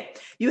 Okay.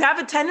 You have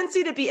a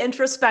tendency to be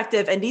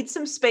introspective and need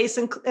some space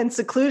and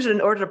seclusion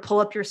in order to pull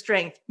up your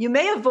strength. You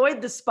may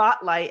avoid the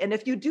spotlight. And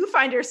if you do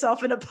find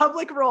yourself in a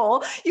public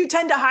role, you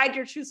tend to hide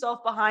your true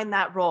self behind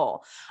that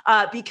role.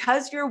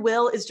 Because your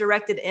will is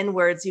directed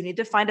inwards, you need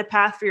to find a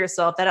path for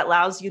yourself that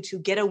allows you to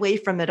get away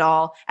from it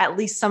all, at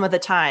least some of the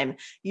time.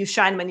 You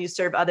shine when you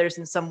serve others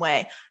in some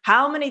way.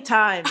 How many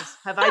times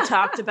have I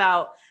talked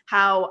about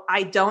how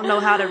I don't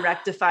know how to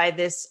rectify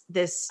this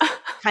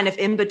kind of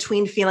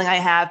in-between feeling I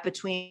have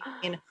between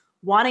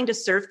wanting to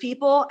serve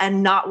people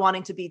and not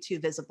wanting to be too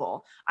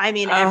visible. I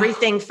mean,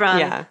 everything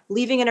from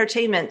leaving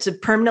entertainment to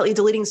permanently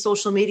deleting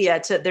social media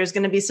to there's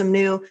going to be some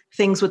new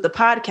things with the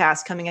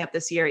podcast coming up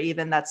this year.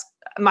 Even that's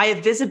my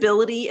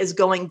visibility is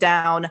going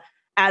down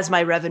as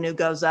my revenue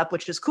goes up,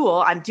 which is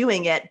cool. I'm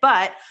doing it,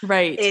 but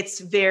it's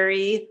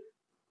scary.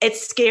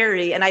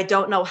 And I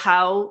don't know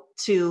how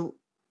to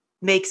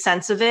make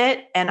sense of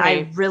it. And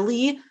I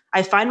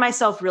find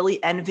myself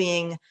really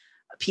envying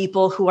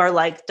people who are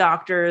like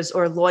doctors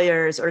or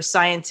lawyers or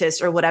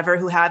scientists or whatever,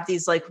 who have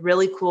these like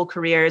really cool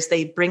careers.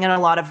 They bring in a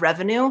lot of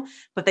revenue,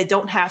 but they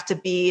don't have to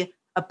be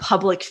a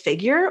public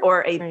figure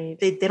or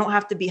they don't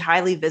have to be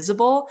highly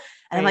visible.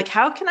 And I'm like,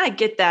 how can I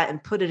get that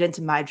and put it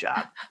into my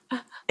job?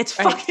 It's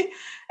fucking,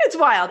 it's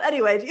wild.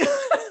 Anyway,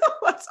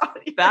 what's on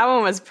here? That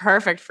one was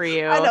perfect for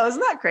you. I know. Isn't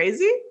that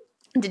crazy?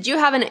 Did you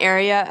have an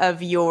area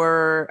of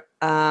your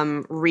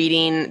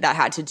reading that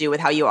had to do with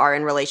how you are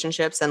in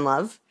relationships and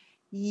love?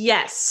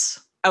 Yes.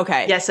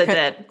 Okay. Yes, I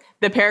did.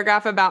 The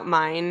paragraph about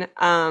mine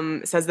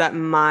says that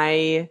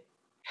my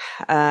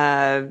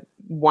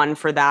one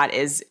for that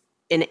is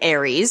in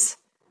Aries.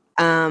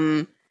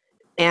 And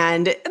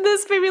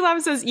this baby lamb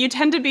says, you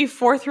tend to be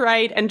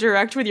forthright and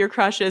direct with your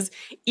crushes.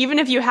 Even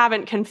if you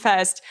haven't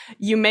confessed,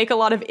 you make a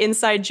lot of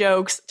inside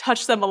jokes,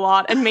 touch them a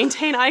lot, and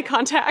maintain eye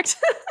contact.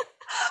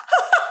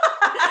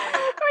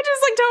 Which is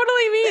like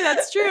totally me.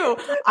 That's true.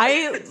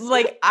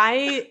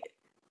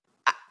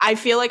 I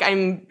feel like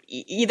I'm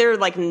either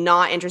like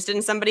not interested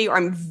in somebody or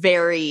I'm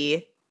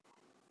very,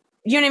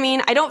 you know what I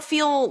mean? I don't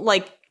feel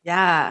like,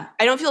 I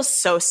don't feel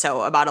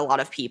so about a lot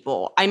of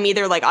people. I'm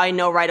either like, I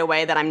know right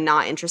away that I'm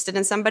not interested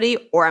in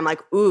somebody, or I'm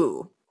like,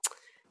 ooh,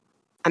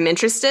 I'm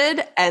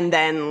interested. And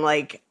then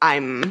like,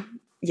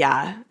 I'm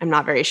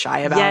not very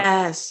shy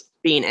about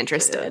being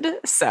interested.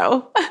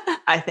 So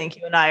I think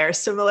you and I are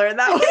similar in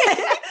that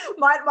way.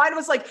 Mine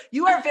was like,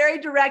 you are very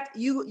direct.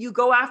 You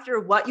go after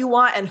what you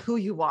want and who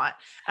you want.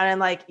 And I'm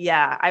like,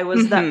 I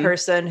was that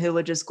person who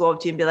would just go up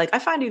to you and be like, I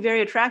find you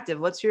very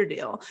attractive. What's your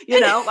deal? You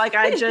know, like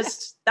I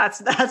just, that's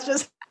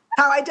just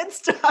how I did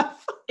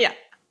stuff. Yeah.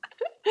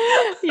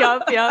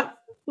 Yep.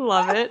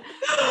 Love it.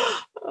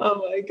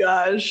 Oh my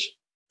gosh.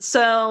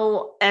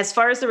 So as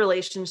far as the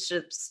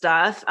relationship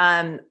stuff,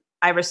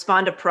 I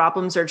respond to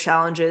problems or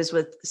challenges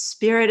with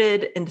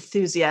spirited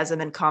enthusiasm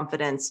and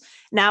confidence.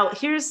 Now,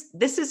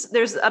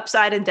 there's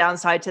upside and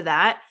downside to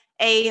that.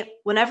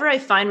 Whenever I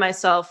find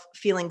myself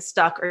feeling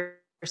stuck or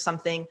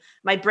something,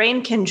 my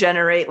brain can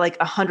generate like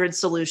 100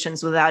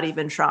 solutions without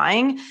even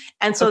trying.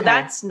 And so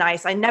that's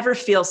nice. I never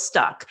feel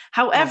stuck.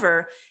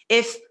 However,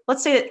 if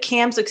let's say that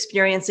Cam's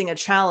experiencing a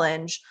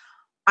challenge,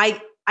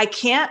 I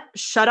can't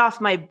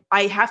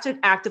I have to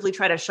actively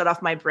try to shut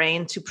off my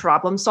brain to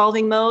problem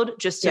solving mode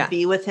just to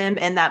be with him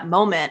in that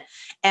moment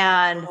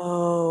and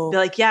be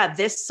like,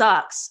 this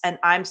sucks. And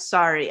I'm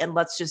sorry. And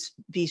let's just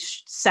be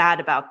sad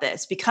about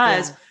this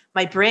because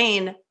my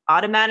brain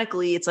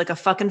automatically, it's like a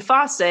fucking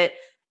faucet.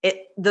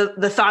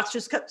 The thoughts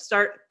just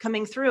start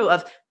coming through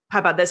of how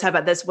about this?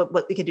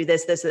 What we could do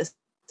this to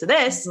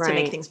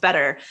make things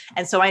better.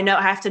 And so I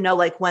have to know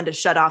like when to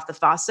shut off the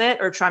faucet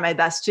or try my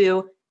best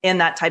to in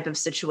that type of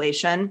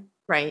situation.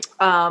 Right.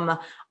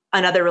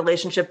 Another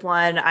relationship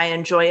one, I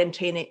enjoy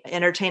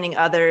entertaining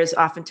others,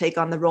 often take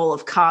on the role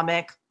of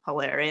comic.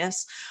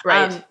 Hilarious.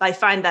 Right. I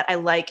find that I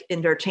like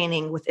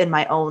entertaining within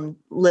my own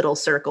little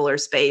circle or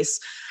space.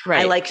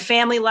 Right. I like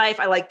family life.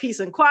 I like peace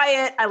and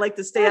quiet. I like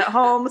to stay at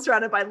home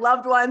surrounded by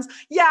loved ones.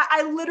 Yeah,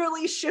 I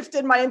literally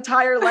shifted my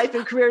entire life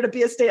and career to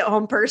be a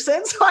stay-at-home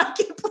person. So I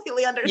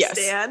completely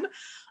understand.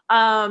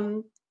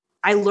 Yes.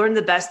 I learn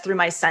the best through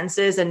my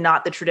senses and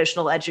not the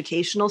traditional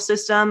educational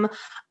system.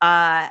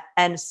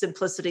 And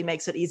simplicity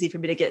makes it easy for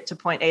me to get to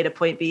point A to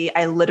point B.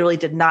 I literally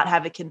did not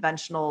have a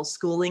conventional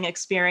schooling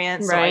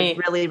experience. So I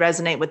really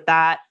resonate with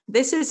that.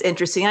 This is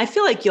interesting. I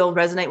feel like you'll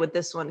resonate with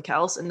this one,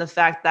 Kels, in the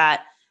fact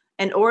that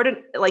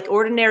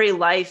ordinary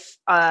life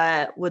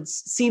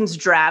seems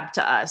drab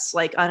to us,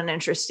 like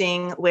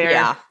uninteresting,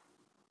 where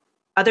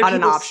other people, not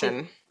an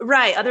option.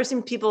 Right. Other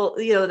people,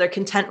 they're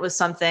content with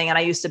something. And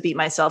I used to beat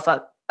myself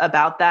up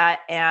about that.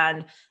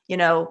 And,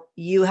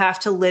 you have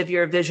to live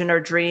your vision or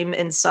dream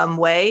in some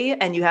way.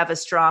 And you have a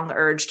strong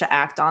urge to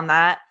act on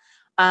that.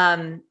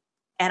 And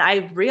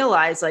I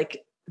realized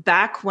like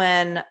back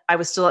when I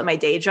was still at my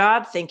day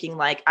job thinking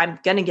like, I'm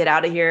going to get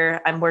out of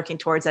here. I'm working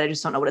towards it. I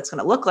just don't know what it's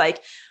going to look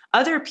like.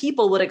 Other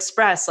people would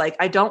express like,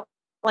 I don't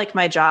like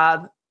my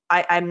job.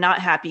 I'm not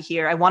happy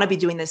here. I want to be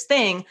doing this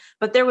thing.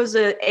 But there was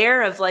an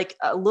air of like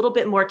a little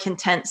bit more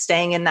content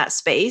staying in that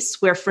space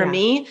where for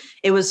me,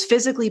 it was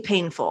physically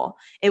painful.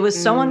 It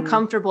was so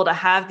uncomfortable to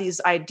have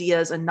these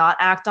ideas and not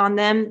act on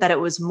them that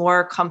it was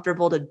more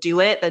comfortable to do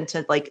it than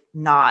to like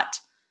not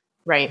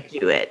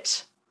do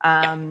it.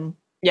 Yep.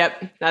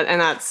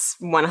 And that's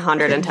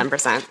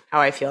 110%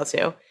 how I feel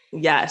too.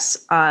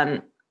 Yes.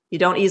 You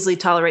don't easily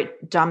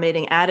tolerate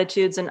dominating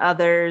attitudes in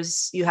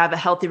others. You have a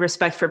healthy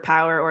respect for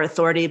power or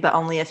authority, but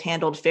only if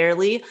handled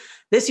fairly.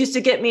 This used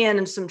to get me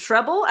in some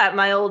trouble at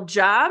my old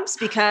jobs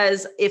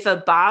because if a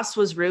boss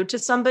was rude to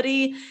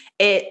somebody,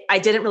 I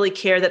didn't really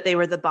care that they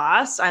were the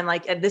boss. I'm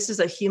like, this is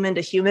a human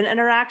to human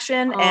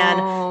interaction,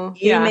 and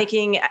you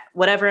making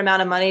whatever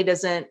amount of money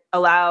doesn't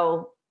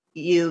allow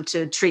you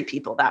to treat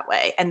people that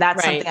way. And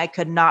that's something I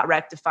could not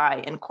rectify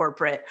in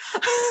corporate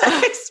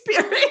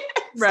experience.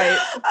 Right.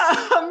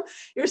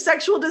 Your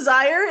sexual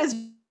desire is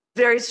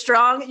very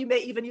strong. You may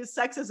even use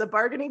sex as a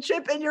bargaining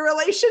chip in your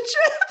relationship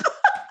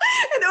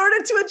in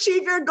order to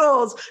achieve your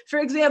goals. For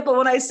example,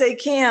 when I say,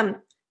 Cam,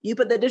 you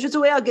put the dishes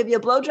away, I'll give you a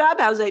blowjob.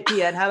 How's 8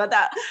 p.m.? How about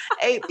that?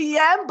 8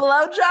 p.m.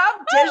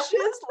 blowjob,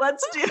 dishes.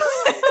 Let's do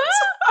it.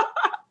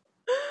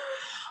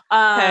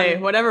 Hey,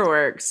 whatever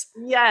works.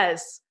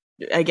 Yes.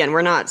 Again,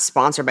 we're not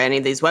sponsored by any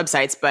of these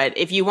websites, but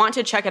if you want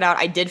to check it out,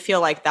 I did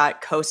feel like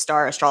that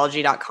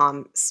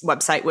CoStarAstrology.com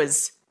website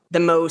was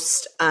the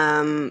most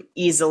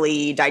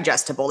easily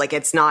digestible. Like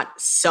it's not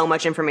so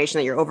much information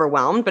that you're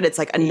overwhelmed, but it's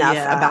like enough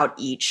about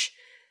each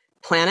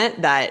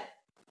planet that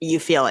you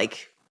feel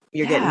like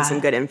you're getting some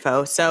good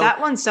info. So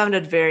that one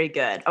sounded very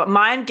good.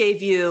 Mine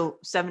gave you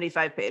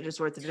 75 pages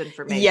worth of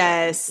information.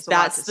 Yes,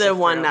 that's the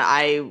one that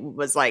I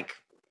was like,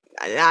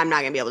 I'm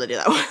not going to be able to do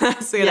that one.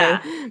 That's going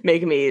to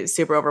make me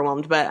super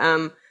overwhelmed. But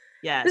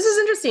this is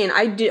interesting.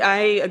 I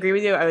agree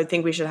with you. I would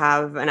think we should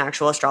have an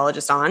actual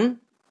astrologist on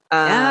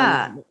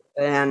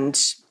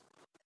and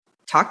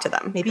talk to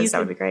them. Maybe that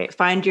would be great.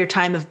 Find your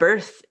time of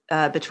birth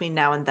between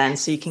now and then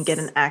so you can get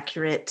an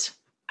accurate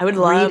I would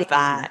love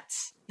that.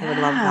 I would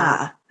love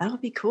that. That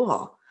would be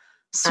cool.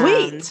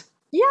 Sweet.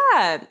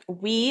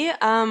 We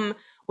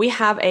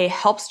have a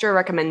Helpster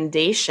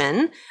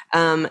recommendation.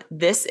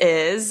 This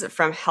is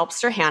from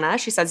Helpster Hannah.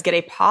 She says, get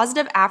a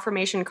positive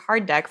affirmation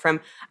card deck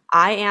from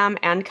I Am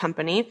and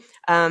Company.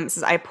 It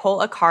says, I pull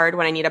a card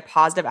when I need a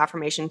positive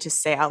affirmation to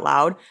say out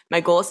loud.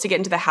 My goal is to get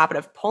into the habit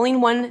of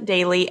pulling one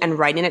daily and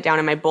writing it down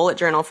in my bullet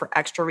journal for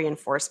extra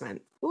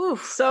reinforcement. Ooh,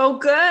 so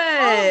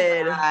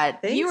good.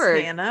 Thanks, you were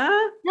Hannah.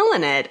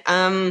 Killing it.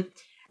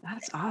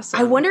 That's awesome.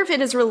 I wonder if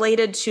it is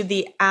related to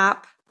the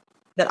app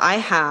that I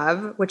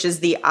have, which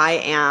is the I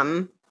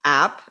Am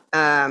app.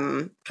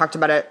 Talked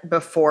about it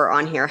before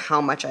on here,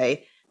 how much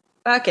I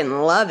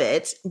fucking love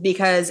it,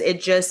 because it's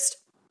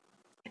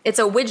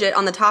a widget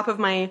on the top of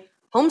my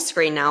home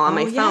screen now on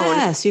my phone.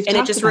 Yes, and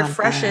it just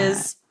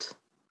refreshes.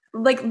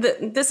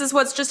 This is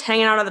what's just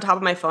hanging out at the top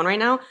of my phone right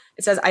now.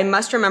 It says, I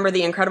must remember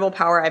the incredible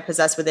power I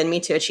possess within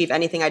me to achieve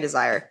anything I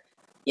desire.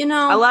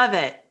 I love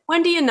it.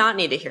 When do you not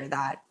need to hear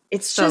that?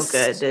 It's so just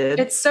good, dude.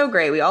 It's so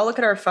great. We all look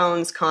at our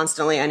phones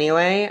constantly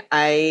anyway.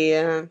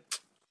 I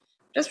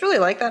just really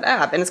like that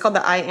app. And it's called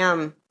the I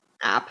Am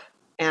app.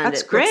 And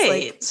that's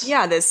great.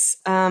 This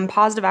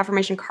positive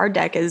affirmation card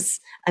deck is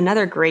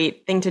another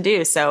great thing to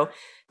do. So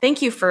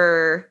thank you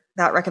for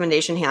that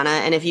recommendation, Hannah.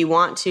 And if you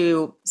want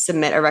to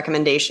submit a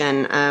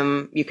recommendation,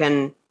 you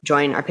can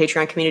join our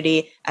Patreon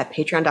community at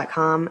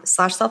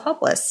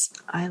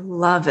patreon.com/selfhelpless. I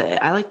love it.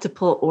 I like to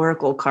pull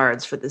oracle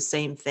cards for the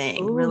same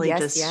thing. Ooh, really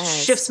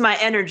shifts my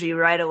energy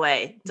right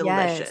away.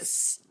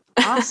 Delicious.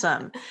 Yes.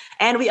 Awesome.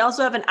 And we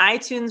also have an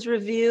iTunes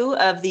review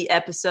of the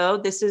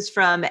episode. This is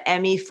from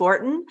Emmy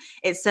Fortin.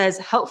 It says,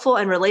 helpful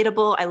and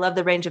relatable. I love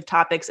the range of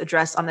topics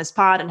addressed on this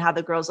pod and how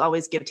the girls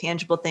always give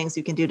tangible things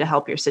you can do to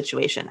help your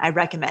situation. I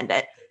recommend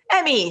it.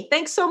 Emmy,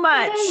 thanks so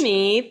much.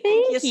 Emmy,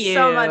 thank you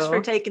so much for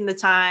taking the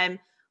time.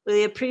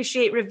 Really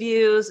appreciate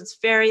reviews. It's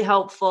very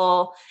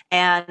helpful.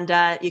 And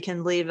you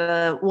can leave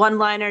a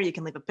one-liner. You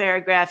can leave a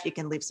paragraph. You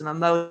can leave some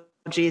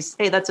emojis.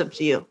 Hey, that's up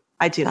to you.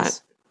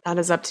 iTunes. That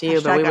is up to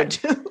you, but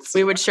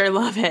we would sure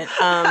love it.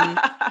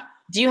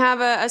 Do you have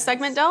a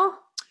segment, Del?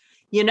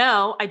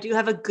 I do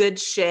have a good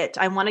shit.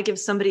 I want to give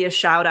somebody a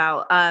shout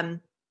out.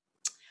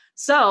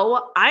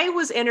 So I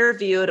was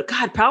interviewed,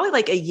 probably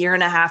like a year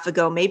and a half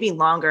ago, maybe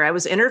longer. I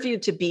was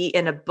interviewed to be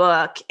in a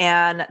book,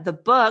 and the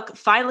book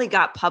finally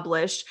got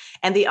published.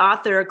 And the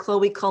author,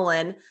 Chloe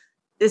Cullen,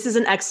 this is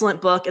an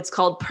excellent book. It's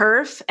called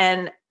Perf,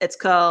 and it's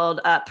called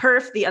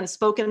Perf, The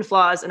Unspoken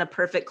Flaws in a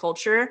Perfect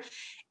Culture.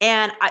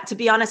 And to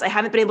be honest, I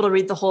haven't been able to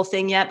read the whole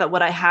thing yet, but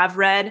what I have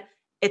read,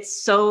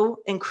 it's so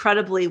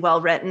incredibly well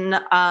written.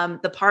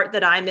 The part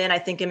that I'm in, I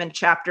think I'm in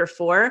chapter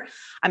 4.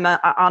 I'm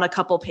on a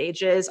couple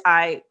pages.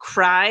 I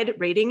cried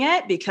reading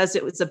it because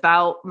it was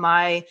about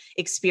my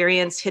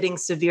experience hitting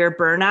severe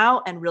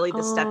burnout and really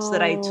the steps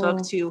that I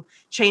took to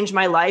change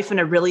my life in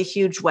a really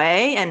huge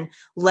way and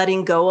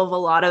letting go of a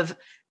lot of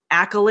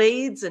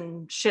accolades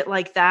and shit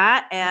like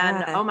that.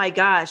 And oh my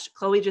gosh,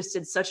 Chloe just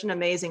did such an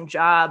amazing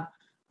job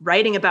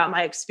writing about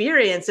my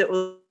experience. It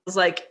was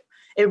like,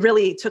 it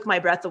really took my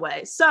breath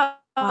away. So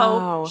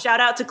shout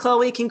out to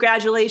Chloe.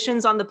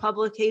 Congratulations on the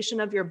publication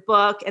of your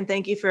book. And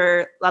thank you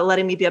for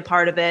letting me be a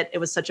part of it. It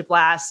was such a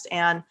blast.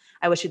 And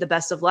I wish you the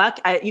best of luck.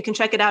 You can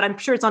check it out. I'm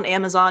sure it's on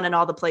Amazon and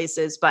all the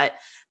places, but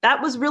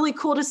that was really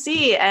cool to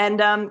see.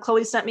 And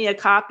Chloe sent me a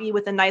copy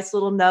with a nice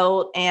little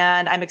note,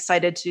 and I'm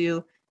excited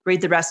to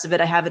read the rest of it.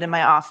 I have it in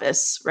my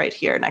office right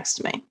here next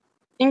to me.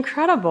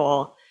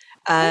 Incredible.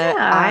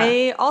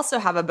 I also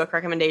have a book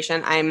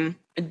recommendation. I'm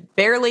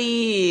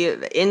barely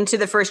into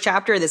the first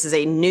chapter. This is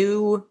a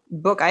new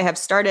book I have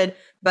started,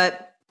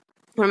 but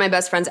one of my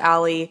best friends,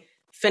 Allie,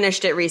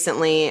 finished it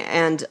recently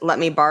and let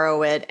me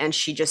borrow it, and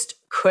she just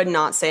could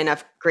not say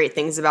enough great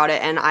things about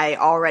it. And I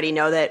already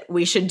know that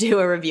we should do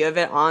a review of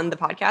it on the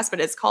podcast,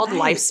 but it's called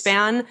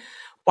Lifespan,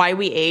 Why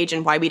We Age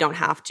and Why We Don't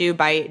Have to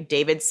by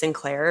David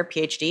Sinclair,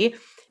 PhD.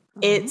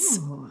 It's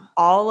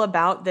all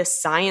about the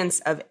science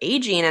of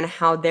aging and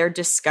how they're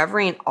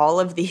discovering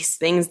all of these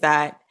things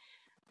that,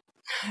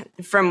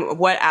 from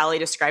what Allie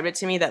described it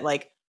to me, that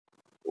like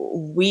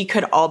we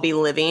could all be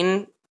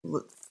living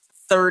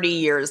 30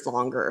 years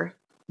longer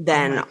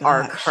than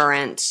our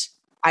current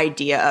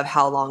idea of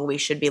how long we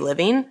should be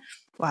living.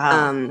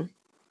 Wow.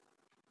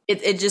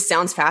 It just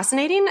sounds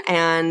fascinating.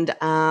 And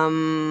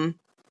I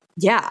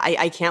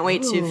can't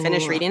wait to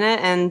finish reading it.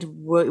 And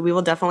we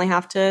will definitely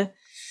have to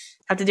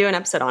do an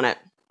episode on it.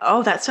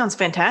 Oh, that sounds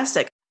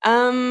fantastic.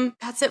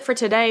 That's it for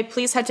today.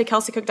 Please head to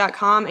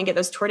kelseycook.com and get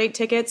those tour date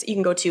tickets. You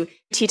can go to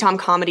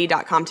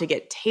ttomcomedy.com to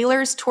get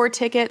Taylor's tour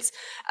tickets.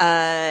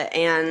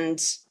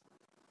 And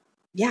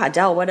Yeah,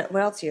 Del, what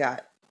else you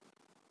got?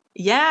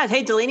 Yeah.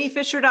 Hey,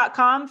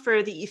 DelaneyFisher.com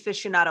for the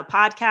Efficionado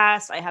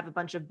podcast. I have a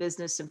bunch of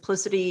business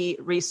simplicity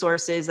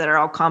resources that are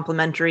all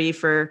complimentary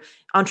for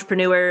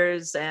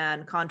entrepreneurs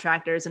and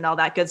contractors and all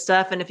that good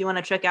stuff. And if you want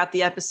to check out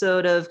the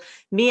episode of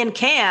me and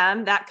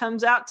Cam, that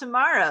comes out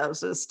tomorrow.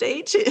 So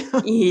stay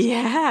tuned.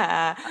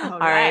 Yeah. All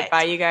right.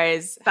 Bye, you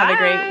guys. Bye. Have a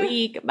great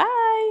week.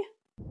 Bye.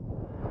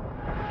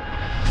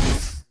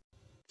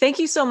 Thank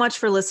you so much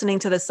for listening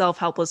to the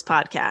Self-Helpless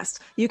podcast.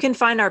 You can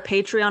find our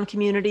Patreon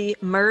community,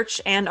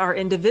 merch, and our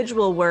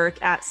individual work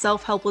at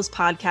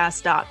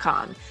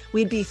selfhelplesspodcast.com.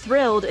 We'd be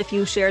thrilled if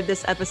you shared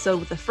this episode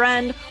with a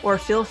friend, or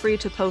feel free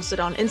to post it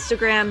on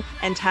Instagram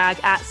and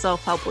tag at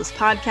Self-Helpless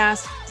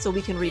Podcast so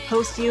we can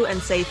repost you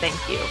and say thank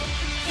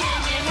you.